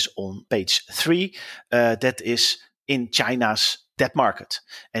first is on page 3, that is in China's debt market.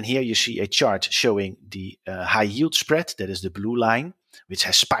 And here you see a chart showing the high yield spread, that is the blue line, which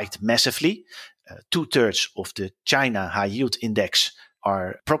has spiked massively. 2/3 of the China high yield index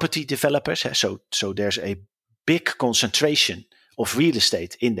are property developers. So there's a big concentration of real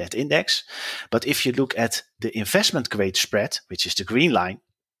estate in that index. But if you look at the investment grade spread, which is the green line,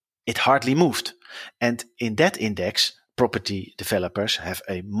 it hardly moved. And in that index, property developers have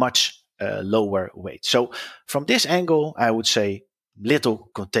a much lower weight. So from this angle, I would say little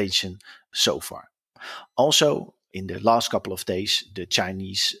contagion so far. Also, in the last couple of days, the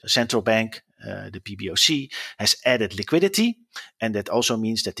Chinese central bank, the PBOC, has added liquidity. And that also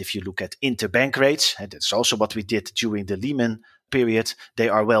means that if you look at interbank rates, and that's also what we did during the Lehman period, they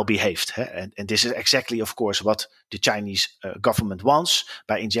are well behaved. And this is exactly, of course, what the Chinese government wants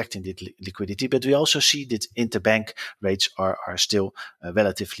by injecting the liquidity. But we also see that interbank rates are still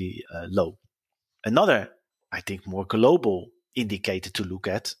relatively low. Another, I think, more global indicator to look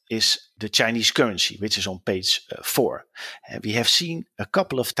at is the Chinese currency, which is on page 4. We have seen a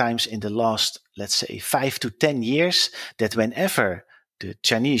couple of times in the last, let's say, 5 to 10 years that whenever the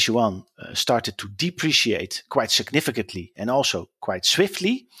Chinese yuan started to depreciate quite significantly and also quite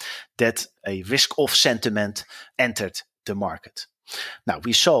swiftly, that a risk-off sentiment entered the market. Now,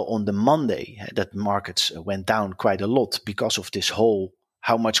 we saw on the Monday that markets went down quite a lot because of this whole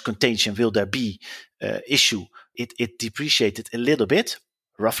how much contagion will there be issue. It depreciated a little bit,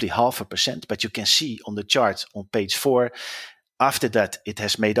 roughly 0.5%, but you can see on the chart on page 4, after that, it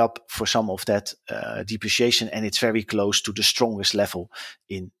has made up for some of that depreciation, and it's very close to the strongest level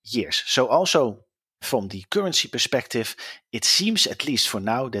in years. So also from the currency perspective, it seems, at least for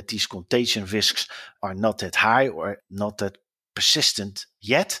now, that these contagion risks are not that high or not that persistent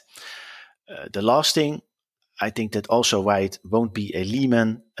yet. The last thing, I think that also why it won't be a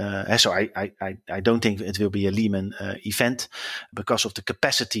Lehman, so I don't think it will be a Lehman event because of the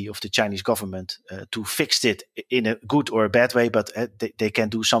capacity of the Chinese government to fix it in a good or a bad way, but they can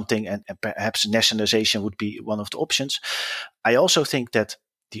do something, and perhaps nationalization would be one of the options. I also think that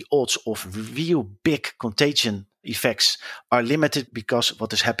the odds of real big contagion effects are limited because of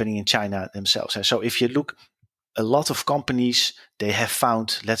what is happening in China themselves. So if you look, a lot of companies, they have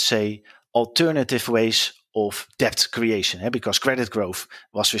found, let's say, alternative ways of debt creation, because credit growth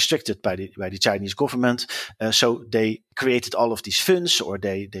was restricted by the Chinese government. So they created all of these funds, or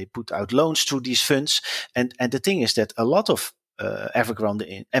they put out loans through these funds. And the thing is that a lot of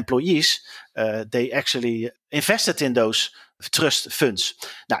Evergrande employees, they actually invested in those trust funds.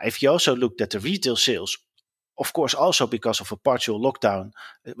 Now, if you also looked at the retail sales, of course, also because of a partial lockdown,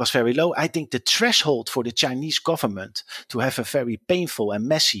 it was very low. I think the threshold for the Chinese government to have a very painful and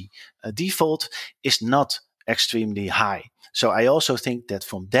messy default is not extremely high. So I also think that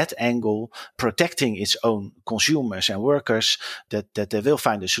from that angle, protecting its own consumers and workers, that they will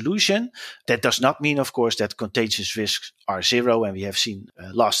find a solution. That does not mean, of course, that contagious risks are zero, and we have seen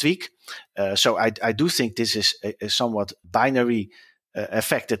last week. So I do think this is a somewhat binary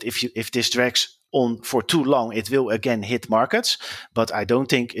effect, that if this drags on for too long, it will again hit markets, but I don't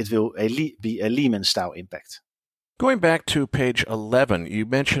think it will be a Lehman-style impact. Going back to page 11, you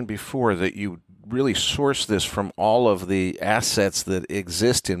mentioned before that you really source this from all of the assets that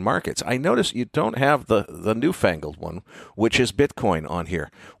exist in markets. I notice you don't have the newfangled one, which is Bitcoin, on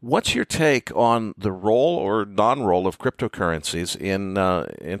here. What's your take on the role or non-role of cryptocurrencies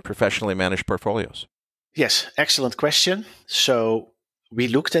in professionally managed portfolios? Yes, excellent question. So we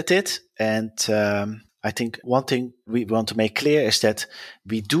looked at it, and I think one thing we want to make clear is that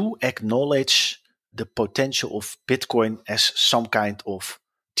we do acknowledge the potential of Bitcoin as some kind of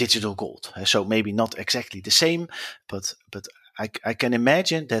digital gold. So maybe not exactly the same, but I can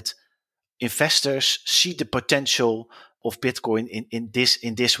imagine that investors see the potential of Bitcoin in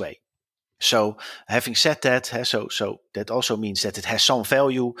this way. So having said that, so that also means that it has some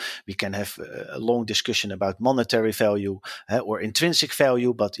value. We can have a long discussion about monetary value or intrinsic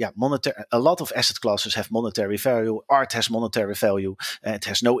value, but yeah, a lot of asset classes have monetary value. Art has monetary value. It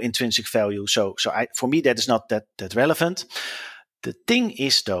has no intrinsic value. So for me, that is not that relevant. The thing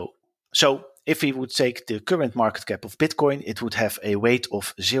is, though, so if we would take the current market cap of Bitcoin, it would have a weight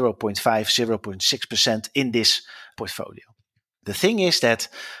of 0.5, 0.6% in this portfolio. The thing is that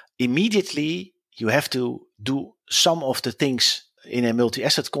immediately you have to do some of the things in a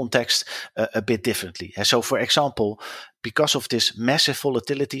multi-asset context a bit differently. And so, for example, because of this massive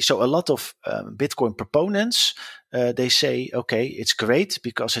volatility, so a lot of Bitcoin proponents, they say, okay, it's great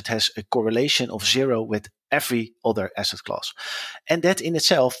because it has a correlation of 0 with every other asset class. And that in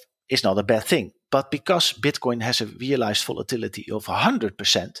itself is not a bad thing. But because Bitcoin has a realized volatility of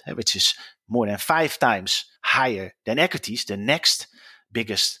 100%, which is more than 5 times higher than equities, the next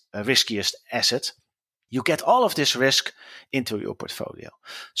biggest, riskiest asset, you get all of this risk into your portfolio.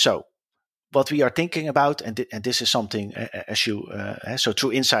 So what we are thinking about, and this is something so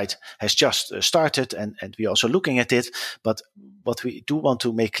True Insight has just started, and we're also looking at it. But what we do want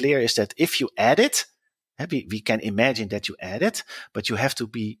to make clear is that if you add it, we can imagine that you add it, but you have to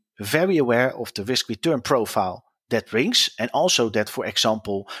be very aware of the risk return profile that brings, and also that, for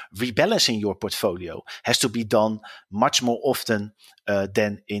example, rebalancing your portfolio has to be done much more often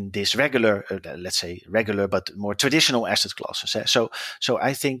than in this regular, let's say regular, but more traditional asset classes. So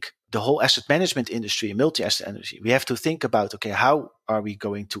I think the whole asset management industry, multi-asset industry, we have to think about, okay, how are we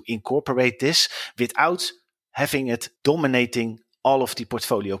going to incorporate this without having it dominating all of the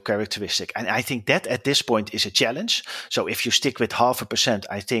portfolio characteristic? And I think that at this point is a challenge. So if you stick with 0.5%,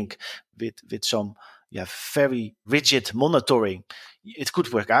 I think with some very rigid monitoring, it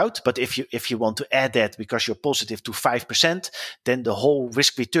could work out. But if you want to add that because you're positive to 5%, then the whole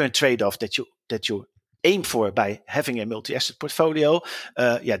risk return trade-off that you aim for by having a multi-asset portfolio,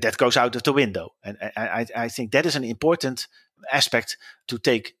 that goes out of the window. And I think that is an important aspect to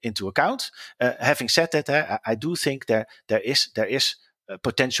take into account. Having said that, I do think there is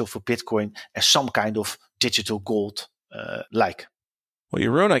potential for Bitcoin as some kind of digital gold like. Well,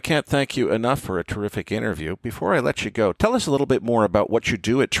 Jeroen, I can't thank you enough for a terrific interview. Before I let you go, tell us a little bit more about what you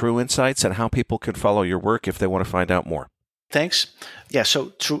do at True Insights and how people can follow your work if they want to find out more. Thanks. Yeah,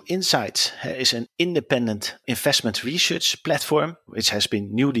 so True Insights is an independent investment research platform which has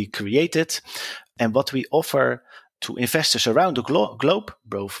been newly created. And what we offer to investors around the globe,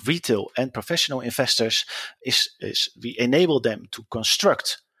 both retail and professional investors, is we enable them to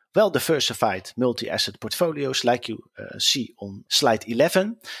construct well-diversified multi-asset portfolios like you see on slide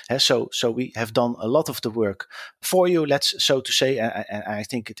 11. So we have done a lot of the work for you, so to say, and I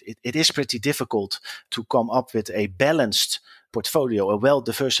think it is pretty difficult to come up with a balanced portfolio, a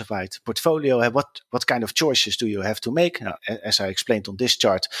well-diversified portfolio. What kind of choices do you have to make? Now, as I explained on this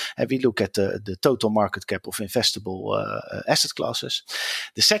chart, we look at the total market cap of investable asset classes.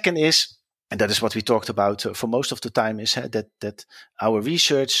 The second is, and that is what we talked about for most of the time, is that our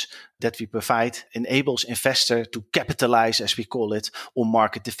research that we provide enables investors to capitalize, as we call it, on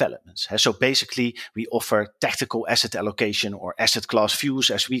market developments. So basically, we offer tactical asset allocation or asset class views,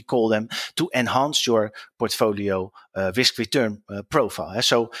 as we call them, to enhance your portfolio risk return profile.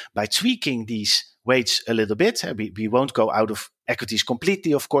 So by tweaking these weights a little bit, we won't go out of equities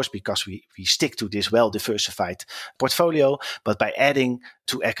completely, of course, because we stick to this well-diversified portfolio. But by adding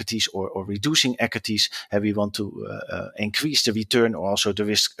to equities or reducing equities, we want to increase the return, or also the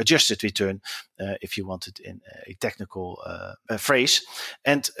risk-adjusted return, if you want it in a technical phrase.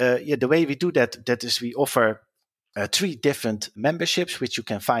 And the way we do that is we offer 3 different memberships, which you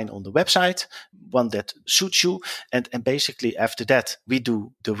can find on the website, one that suits you. And basically after that, we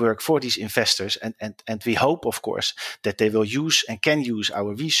do the work for these investors. And we hope, of course, that they will use and can use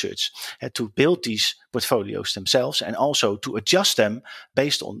our research to build these portfolios themselves, and also to adjust them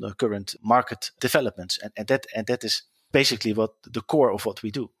based on the current market developments. And that is basically what the core of what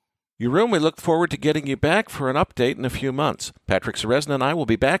we do. Jeroen, we look forward to getting you back for an update in a few months. Patrick Ceresna and I will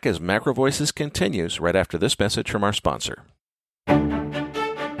be back as MacroVoices continues right after this message from our sponsor.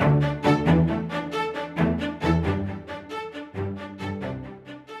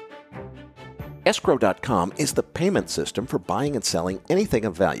 Escrow.com is the payment system for buying and selling anything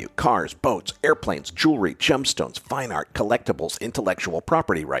of value: cars, boats, airplanes, jewelry, gemstones, fine art, collectibles, intellectual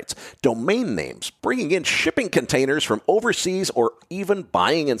property rights, domain names, bringing in shipping containers from overseas, or even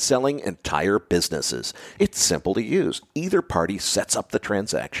buying and selling entire businesses. It's simple to use. Either party sets up the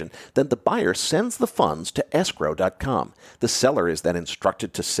transaction, then the buyer sends the funds to Escrow.com. The seller is then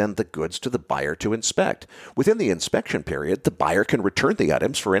instructed to send the goods to the buyer to inspect. Within the inspection period, the buyer can return the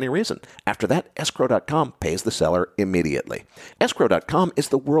items for any reason. After that, Escrow.com pays the seller immediately. Escrow.com is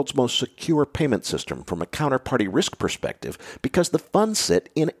the world's most secure payment system from a counterparty risk perspective because the funds sit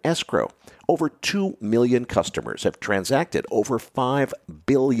in escrow. Over 2 million customers have transacted over $5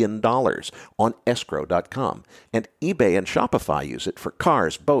 billion on escrow.com, and eBay and Shopify use it for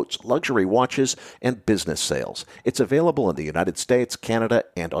cars, boats, luxury watches, and business sales. It's available in the United States, Canada,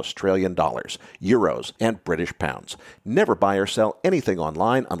 and Australian dollars, euros, and British pounds. Never buy or sell anything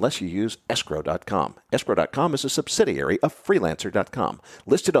online unless you use escrow.com. Escrow.com is a subsidiary of freelancer.com,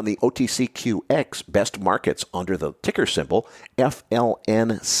 listed on the OTCQX Best Markets under the ticker symbol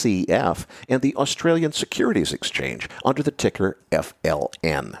FLNCF, and the Australian Securities Exchange under the ticker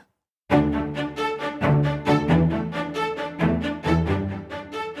FLN.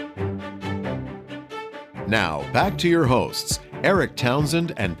 Now, back to your hosts, Erik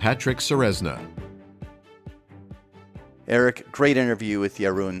Townsend and Patrick Ceresna. Erik, great interview with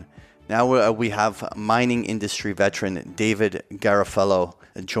Jeroen. Now we have mining industry veteran David Garofalo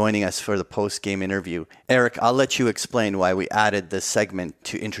joining us for the post-game interview. Erik, I'll let you explain why we added this segment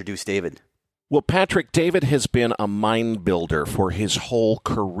to introduce David. Well, Patrick, David has been a mine builder for his whole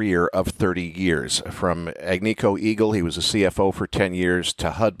career of 30 years. From Agnico Eagle, he was a CFO for 10 years,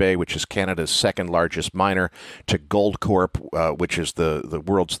 to Hudbay, which is Canada's second largest miner, to Goldcorp, which is the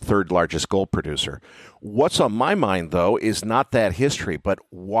world's third largest gold producer. What's on my mind, though, is not that history, but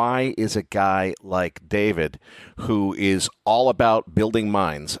why is a guy like David, who is all about building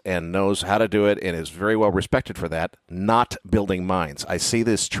mines and knows how to do it and is very well respected for that, not building mines? I see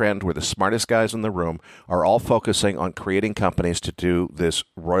this trend where the smartest guys in the room are all focusing on creating companies to do this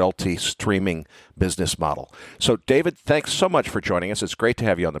royalty streaming business model. So, David, thanks so much for joining us. It's great to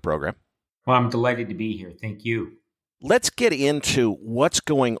have you on the program. Well, I'm delighted to be here. Thank you. Let's get into what's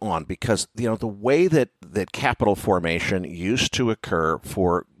going on, because the way that capital formation used to occur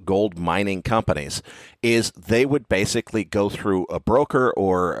for gold mining companies is they would basically go through a broker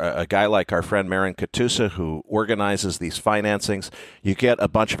or a guy like our friend Marin Katusa, who organizes these financings. You get a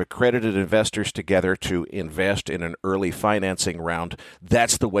bunch of accredited investors together to invest in an early financing round.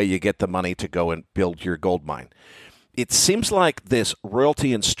 That's the way you get the money to go and build your gold mine. It seems like this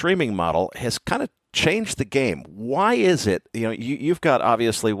royalty and streaming model has kind of changed the game. Why is it? You've got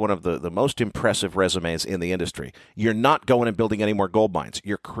obviously one of the most impressive resumes in the industry. You're not going and building any more gold mines.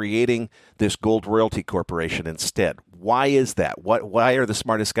 You're creating this gold royalty corporation instead. Why is that? Why are the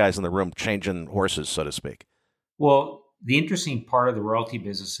smartest guys in the room changing horses, so to speak? Well, the interesting part of the royalty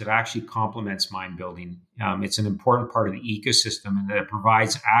business, it actually complements mine building. It's an important part of the ecosystem, and that it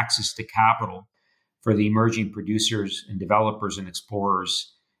provides access to capital for the emerging producers and developers and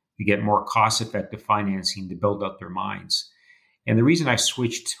explorers to get more cost-effective financing to build out their mines. And the reason I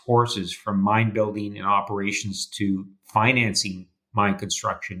switched horses from mine building and operations to financing mine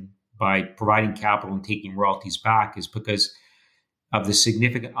construction by providing capital and taking royalties back is because of the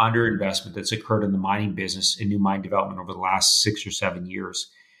significant underinvestment that's occurred in the mining business and new mine development over the last 6 or 7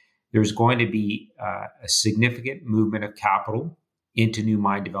 years. There's going to be a significant movement of capital into new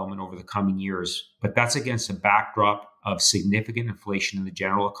mine development over the coming years, but that's against a backdrop of significant inflation in the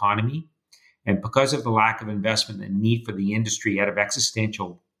general economy. And because of the lack of investment and need for the industry out of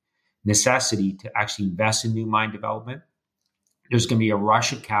existential necessity to actually invest in new mine development, there's going to be a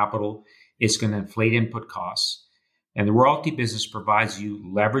rush of capital. It's going to inflate input costs. And the royalty business provides you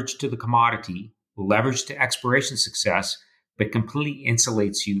leverage to the commodity, leverage to exploration success, but completely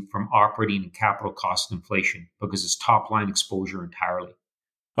insulates you from operating and capital cost inflation because it's top-line exposure entirely.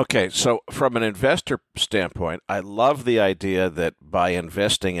 Okay, so from an investor standpoint, I love the idea that by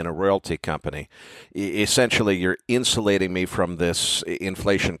investing in a royalty company, essentially you're insulating me from this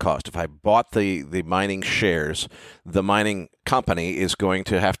inflation cost. If I bought the mining shares, the mining company is going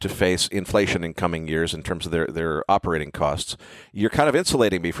to have to face inflation in coming years in terms of their operating costs. You're kind of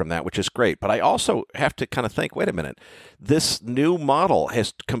insulating me from that, which is great. But I also have to kind of think, wait a minute, this new model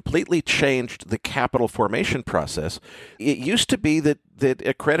has completely changed the capital formation process. It used to be that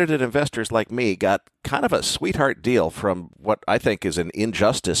accredited investors like me got kind of a sweetheart deal from what I think is an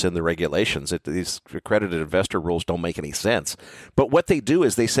injustice in the regulations. These accredited investor rules don't make any sense. But what they do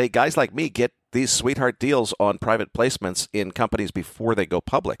is they say guys like me get these sweetheart deals on private placements in companies before they go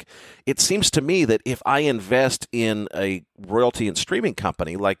public. It seems to me that if I invest in a royalty and streaming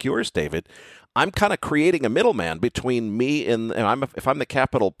company like yours, David, I'm kind of creating a middleman between me and if I'm the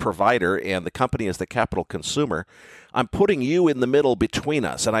capital provider and the company is the capital consumer, I'm putting you in the middle between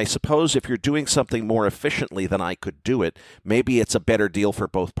us. And I suppose if you're doing something more efficiently than I could do it, maybe it's a better deal for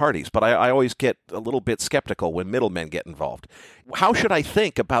both parties. But I always get a little bit skeptical when middlemen get involved. How should I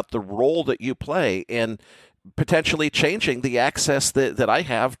think about the role that you play in potentially changing the access that I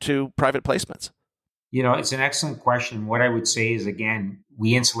have to private placements? You know, it's an excellent question. What I would say is, again,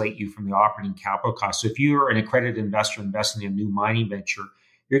 we insulate you from the operating capital costs. So if you're an accredited investor investing in a new mining venture,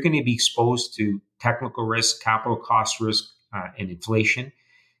 you're going to be exposed to technical risk, capital cost risk, and inflation.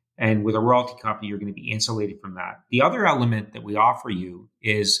 And with a royalty company, you're going to be insulated from that. The other element that we offer you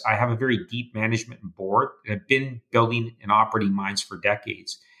is I have a very deep management and board that have been building and operating mines for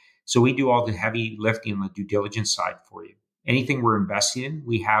decades. So we do all the heavy lifting on the due diligence side for you. Anything we're investing in,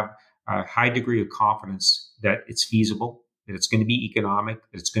 we have a high degree of confidence that it's feasible, that it's going to be economic,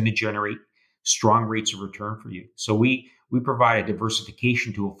 that it's going to generate strong rates of return for you. So we provide a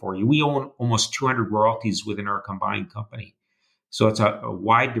diversification tool for you. We own almost 200 royalties within our combined company. So it's a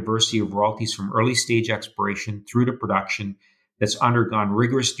wide diversity of royalties from early stage exploration through to production that's undergone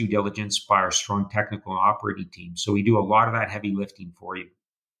rigorous due diligence by our strong technical and operating team. So we do a lot of that heavy lifting for you.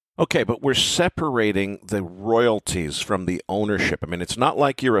 Okay, but we're separating the royalties from the ownership. I mean, it's not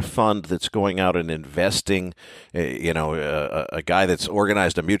like you're a fund that's going out and investing, a guy that's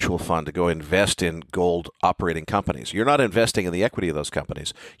organized a mutual fund to go invest in gold operating companies. You're not investing in the equity of those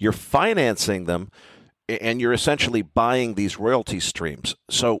companies. You're financing them, and you're essentially buying these royalty streams.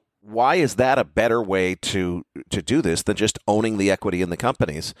 So why is that a better way to do this than just owning the equity in the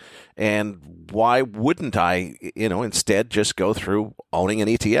companies? And why wouldn't I, instead just go through owning an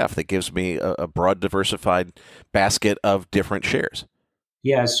ETF that gives me a broad diversified basket of different shares?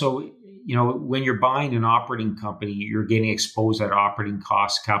 Yeah. So, when you're buying an operating company, you're getting exposed at operating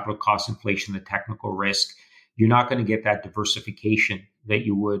costs, capital cost inflation, the technical risk. You're not going to get that diversification that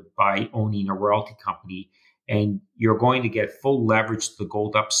you would by owning a royalty company. And you're going to get full leverage to the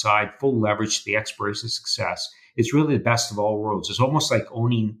gold upside, full leverage to the exploration success. It's really the best of all worlds. It's almost like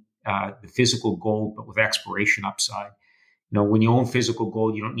owning the physical gold, but with exploration upside. When you own physical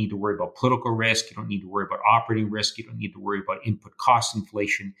gold, you don't need to worry about political risk. You don't need to worry about operating risk. You don't need to worry about input cost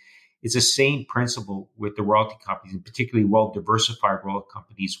inflation. It's the same principle with the royalty companies, and particularly well-diversified royalty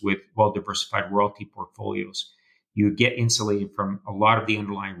companies with well-diversified royalty portfolios. You get insulated from a lot of the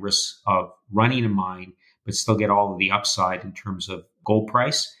underlying risks of running a mine, but still get all of the upside in terms of gold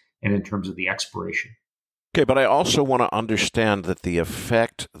price and in terms of the exploration. Okay, but I also want to understand that the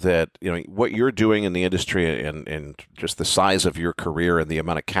effect that, what you're doing in the industry and just the size of your career and the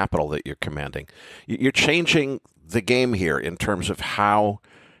amount of capital that you're commanding, you're changing the game here in terms of how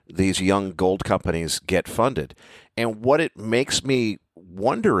these young gold companies get funded. And what it makes me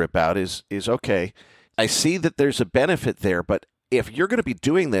wonder about is okay, I see that there's a benefit there, but if you're going to be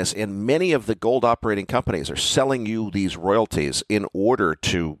doing this, and many of the gold operating companies are selling you these royalties in order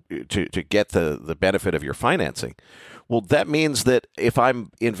to get the benefit of your financing, well, that means that if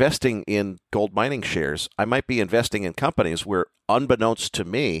I'm investing in gold mining shares, I might be investing in companies where, unbeknownst to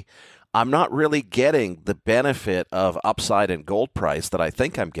me, I'm not really getting the benefit of upside in gold price that I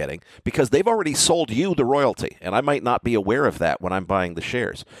think I'm getting because they've already sold you the royalty, and I might not be aware of that when I'm buying the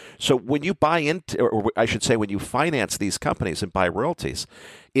shares. So when you buy into, or I should say when you finance these companies and buy royalties,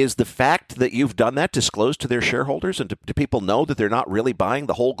 is the fact that you've done that disclosed to their shareholders, and do people know that they're not really buying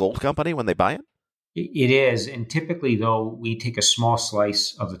the whole gold company when they buy it? It is. And typically, though, we take a small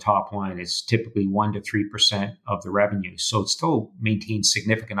slice of the top line. It's typically 1% to 3% of the revenue. So it still maintains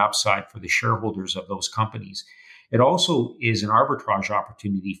significant upside for the shareholders of those companies. It also is an arbitrage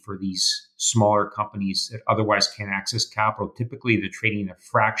opportunity for these smaller companies that otherwise can't access capital. Typically, they're trading a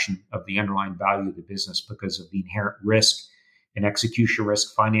fraction of the underlying value of the business because of the inherent risk and execution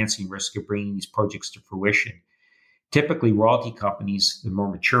risk, financing risk of bringing these projects to fruition. Typically, royalty companies, the more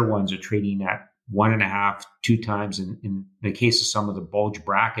mature ones, are trading at 1.5, 2 times, in the case of some of the bulge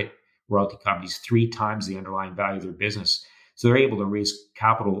bracket royalty companies, 3 times the underlying value of their business. So they're able to raise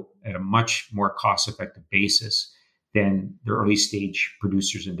capital at a much more cost-effective basis than the early stage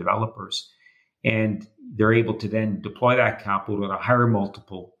producers and developers. And they're able to then deploy that capital at a higher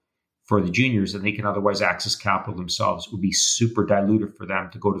multiple for the juniors than they can otherwise access capital themselves. It would be super dilutive for them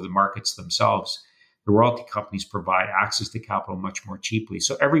to go to the markets themselves. The royalty companies provide access to capital much more cheaply.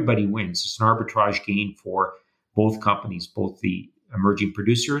 So everybody wins. It's an arbitrage gain for both companies, both the emerging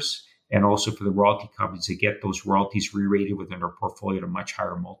producers and also for the royalty companies to get those royalties re-rated within their portfolio at a much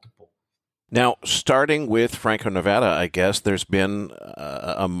higher multiple. Now, starting with Franco-Nevada, I guess there's been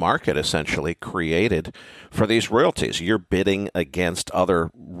a market essentially created for these royalties. You're bidding against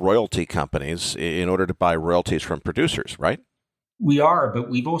other royalty companies in order to buy royalties from producers, right? We are, but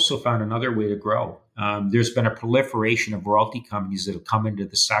we've also found another way to grow. There's been a proliferation of royalty companies that have come into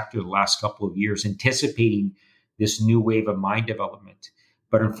the sector the last couple of years, anticipating this new wave of mine development.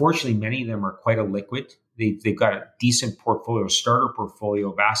 But unfortunately, many of them are quite illiquid. They've got a decent portfolio, starter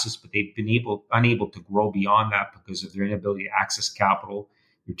portfolio of assets, but they've been unable to grow beyond that because of their inability to access capital.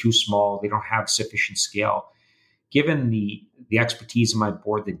 They're too small. They don't have sufficient scale. Given the the expertise of my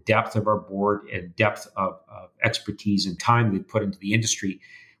board, the depth of our board, and depth of expertise and time they put into the industry,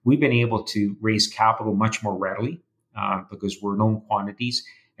 we've been able to raise capital much more readily because we're known quantities.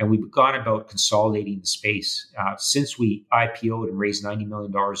 And we've gone about consolidating the space. Since we IPO'd and raised $90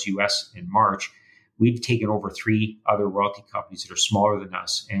 million US in March, we've taken over 3 other royalty companies that are smaller than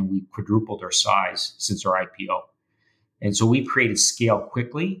us, and we quadrupled our size since our IPO. And so we've created scale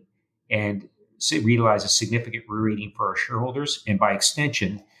quickly and realized a significant re-rating for our shareholders, and by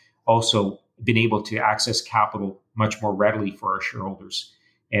extension, also been able to access capital much more readily for our shareholders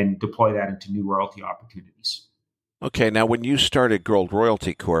and deploy that into new royalty opportunities. Okay, now when you started Gold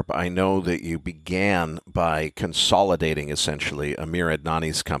Royalty Corp, I know that you began by consolidating essentially Amir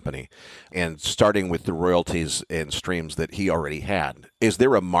Adnani's company and starting with the royalties and streams that he already had. Is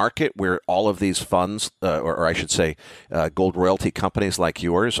there a market where all of these funds, or I should say gold royalty companies like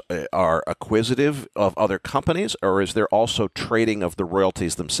yours, are acquisitive of other companies, or is there also trading of the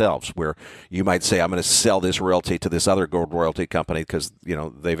royalties themselves where you might say, I'm going to sell this royalty to this other gold royalty company because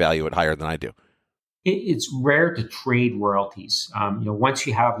they value it higher than I do? It's rare to trade royalties. Once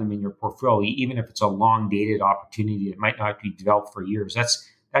you have them in your portfolio, even if it's a long-dated opportunity that might not be developed for years,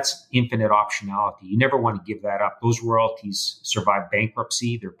 that's infinite optionality. You never want to give that up. Those royalties survive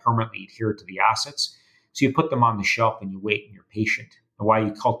bankruptcy. They're permanently adhered to the assets. So you put them on the shelf and you wait and you're patient while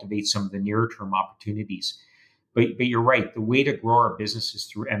you cultivate some of the near-term opportunities. But you're right. The way to grow our business is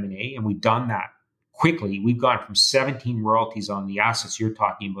through M&A, and we've done that quickly. We've gone from 17 royalties on the assets you're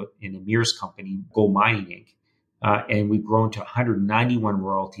talking about in Amir's company, Gold Mining Inc., and we've grown to 191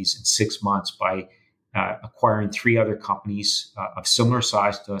 royalties in 6 months by acquiring 3 other companies of similar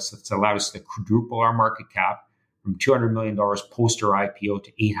size to us. That's allowed us to quadruple our market cap from $200 million post our IPO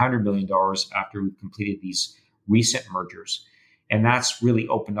to $800 million after we've completed these recent mergers. And that's really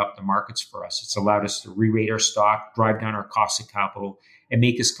opened up the markets for us. It's allowed us to re-rate our stock, drive down our cost of capital, and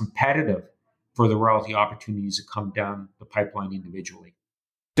make us competitive for the royalty opportunities that come down the pipeline individually.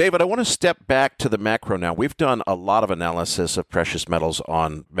 David, I want to step back to the macro now. We've done a lot of analysis of precious metals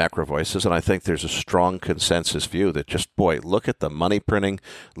on MacroVoices, and I think there's a strong consensus view that just, look at the money printing,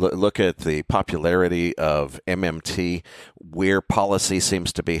 look at the popularity of MMT, where policy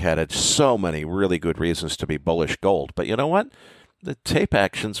seems to be headed. So many really good reasons to be bullish gold. But you know what? The tape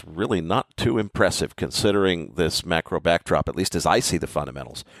action's really not too impressive considering this macro backdrop, at least as I see the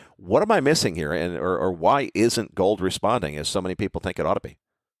fundamentals. What am I missing here, or why isn't gold responding as so many people think it ought to be?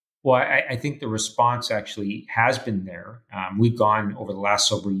 Well, I think the response actually has been there. We've gone over the last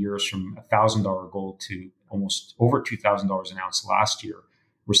several years from $1,000 gold to almost over $2,000 an ounce last year.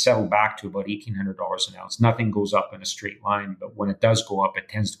 We're settled back to about $1,800 an ounce. Nothing goes up in a straight line, but when it does go up, it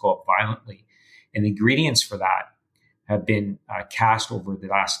tends to go up violently. And the ingredients for that have been cast over the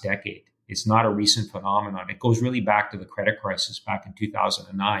last decade. It's not a recent phenomenon. It goes really back to the credit crisis back in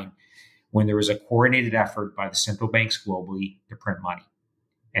 2009, when there was a coordinated effort by the central banks globally to print money.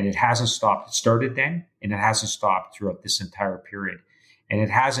 And it hasn't stopped. It started then, and it hasn't stopped throughout this entire period. And it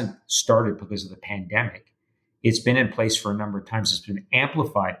hasn't started because of the pandemic. It's been in place for a number of times. It's been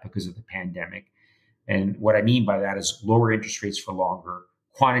amplified because of the pandemic. And what I mean by that is lower interest rates for longer,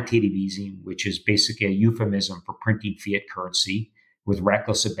 quantitative easing, which is basically a euphemism for printing fiat currency with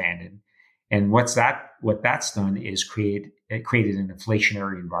reckless abandon. And what that's done is created an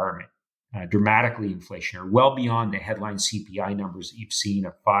inflationary environment, dramatically inflationary, well beyond the headline CPI numbers that you've seen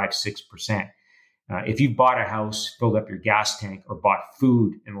of 5-6%. If you've bought a house, filled up your gas tank, or bought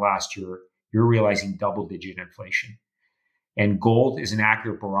food in the last year, you're realizing double-digit inflation. And gold is an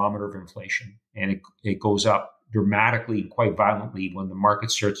accurate barometer of inflation, and it goes up dramatically and quite violently when the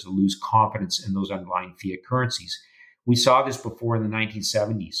market starts to lose confidence in those underlying fiat currencies. We saw this before in the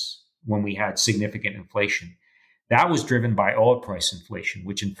 1970s when we had significant inflation. That was driven by oil price inflation,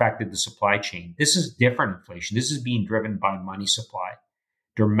 which infected the supply chain. This is different inflation. This is being driven by money supply,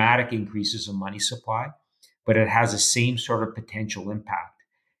 dramatic increases in money supply, but it has the same sort of potential impact.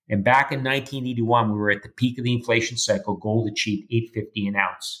 And back in 1981, we were at the peak of the inflation cycle. Gold achieved $850 an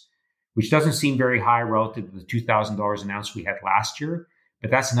ounce, which doesn't seem very high relative to the $2,000 an ounce we had last year,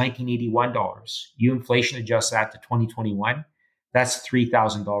 but that's $1981. You inflation adjust that to 2021, that's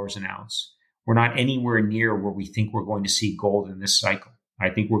 $3,000 an ounce. We're not anywhere near where we think we're going to see gold in this cycle. I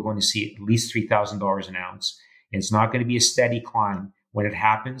think we're going to see at least $3,000 an ounce. And it's not going to be a steady climb. When it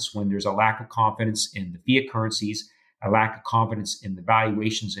happens, when there's a lack of confidence in the fiat currencies, a lack of confidence in the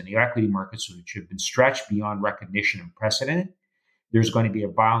valuations in the equity markets, which have been stretched beyond recognition and precedent, there's going to be a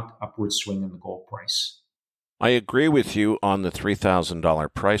violent upward swing in the gold price. I agree with you on the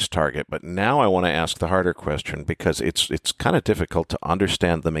 $3,000 price target, but now I want to ask the harder question because it's kind of difficult to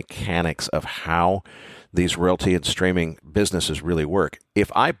understand the mechanics of how these royalty and streaming businesses really work.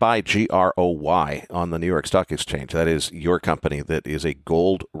 If I buy GROY on the New York Stock Exchange, that is your company that is a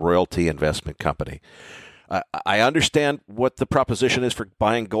gold royalty investment company, I understand what the proposition is for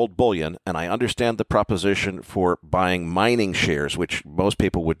buying gold bullion, and I understand the proposition for buying mining shares, which most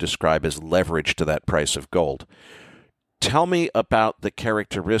people would describe as leverage to that price of gold. Tell me about the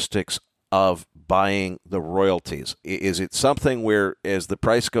characteristics of buying the royalties. Is it something where as the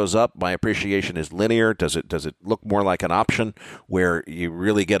price goes up, my appreciation is linear? Does it look more like an option where you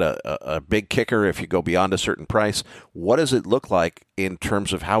really get a big kicker if you go beyond a certain price? What does it look like in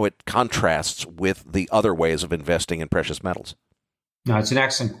terms of how it contrasts with the other ways of investing in precious metals? No, it's an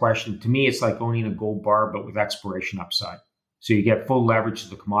excellent question. To me, it's like owning a gold bar, but with exploration upside. So you get full leverage to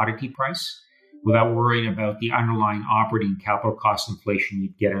the commodity price without worrying about the underlying operating capital cost inflation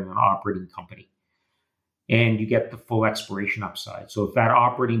you'd get in an operating company. And you get the full exploration upside. So if that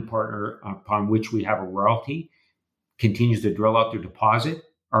operating partner upon which we have a royalty continues to drill out their deposit,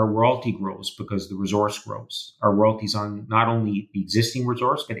 our royalty grows because the resource grows. Our royalties on not only the existing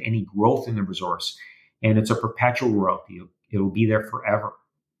resource, but any growth in the resource. And it's a perpetual royalty. It'll be there forever.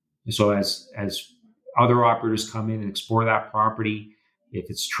 And so as other operators come in and explore that property, if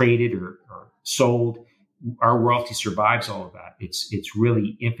it's traded or sold, our royalty survives all of that. It's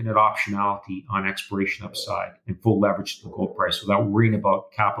really infinite optionality on exploration upside and full leverage to the gold price without worrying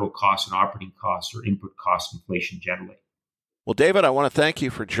about capital costs and operating costs or input cost inflation generally. Well, David, I want to thank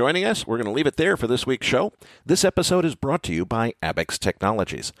you for joining us. We're going to leave it there for this week's show. This episode is brought to you by Abex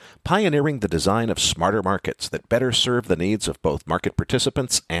Technologies, pioneering the design of smarter markets that better serve the needs of both market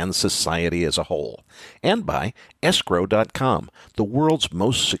participants and society as a whole. And by Escrow.com, the world's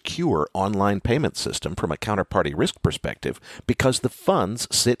most secure online payment system from a counterparty risk perspective because the funds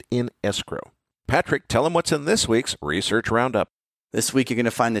sit in escrow. Patrick, tell them what's in this week's Research Roundup. This week, you're going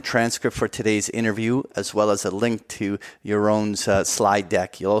to find the transcript for today's interview, as well as a link to Jeroen's slide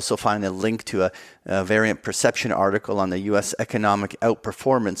deck. You'll also find a link to a variant perception article on the U.S. economic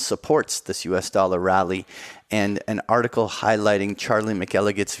outperformance supports this U.S. dollar rally, and an article highlighting Charlie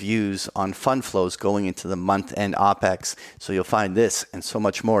McElligot's views on fund flows going into the month-end OPEX. So you'll find this and so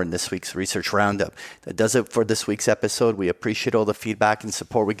much more in this week's Research Roundup. That does it for this week's episode. We appreciate all the feedback and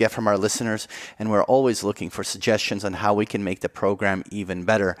support we get from our listeners, and we're always looking for suggestions on how we can make the program even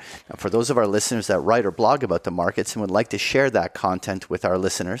better. Now, for those of our listeners that write or blog about the markets and would like to share that content with our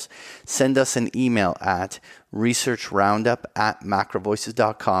listeners, send us an email at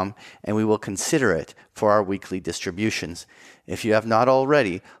researchroundup@macrovoices.com, and we will consider it for our weekly distributions. If you have not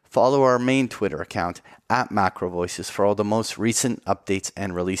already, follow our main Twitter account @MacroVoices for all the most recent updates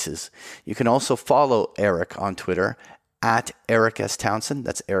and releases. You can also follow Erik on Twitter @Erik S. Townsend,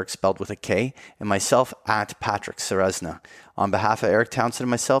 that's Erik spelled with a K, and myself @Patrick Ceresna. On behalf of Erik Townsend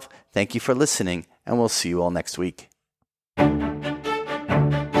and myself, thank you for listening, and we'll see you all next week.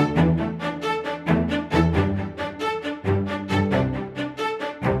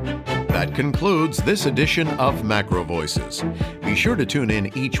 That concludes this edition of Macro Voices. Be sure to tune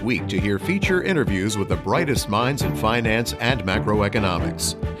in each week to hear feature interviews with the brightest minds in finance and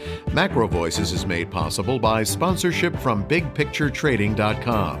macroeconomics. Macro Voices is made possible by sponsorship from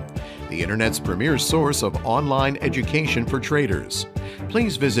BigPictureTrading.com, the Internet's premier source of online education for traders.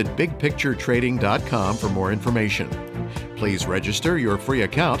 Please visit BigPictureTrading.com for more information. Please register your free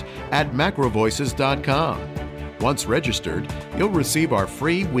account at MacroVoices.com. Once registered, you'll receive our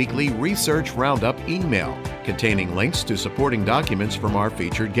free weekly Research Roundup email containing links to supporting documents from our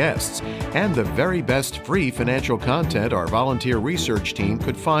featured guests and the very best free financial content our volunteer research team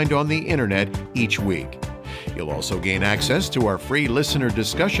could find on the internet each week. You'll also gain access to our free listener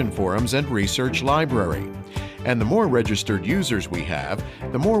discussion forums and research library. And the more registered users we have,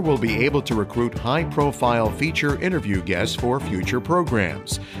 the more we'll be able to recruit high-profile feature interview guests for future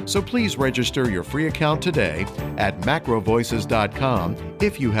programs. So please register your free account today at macrovoices.com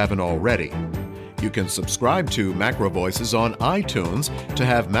if you haven't already. You can subscribe to Macro Voices on iTunes to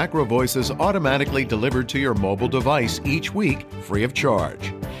have Macro Voices automatically delivered to your mobile device each week free of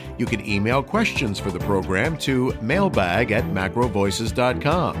charge. You can email questions for the program to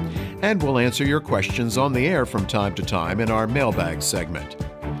mailbag@macrovoices.com, and we'll answer your questions on the air from time to time in our mailbag segment.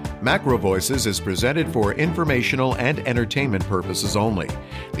 Macro Voices is presented for informational and entertainment purposes only.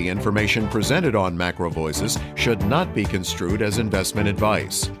 The information presented on Macro Voices should not be construed as investment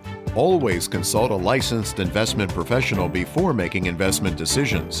advice. Always consult a licensed investment professional before making investment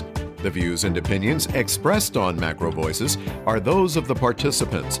decisions. The views and opinions expressed on MacroVoices are those of the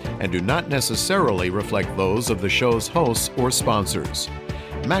participants and do not necessarily reflect those of the show's hosts or sponsors.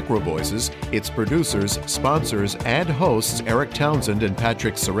 MacroVoices, its producers, sponsors, and hosts Erik Townsend and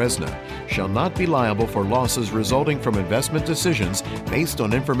Patrick Ceresna shall not be liable for losses resulting from investment decisions based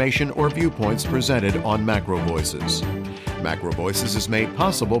on information or viewpoints presented on MacroVoices. MacroVoices is made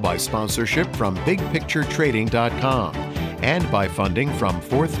possible by sponsorship from BigPictureTrading.com and by funding from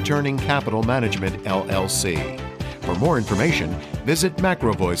Fourth Turning Capital Management, LLC. For more information, visit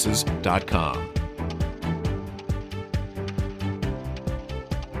MacroVoices.com.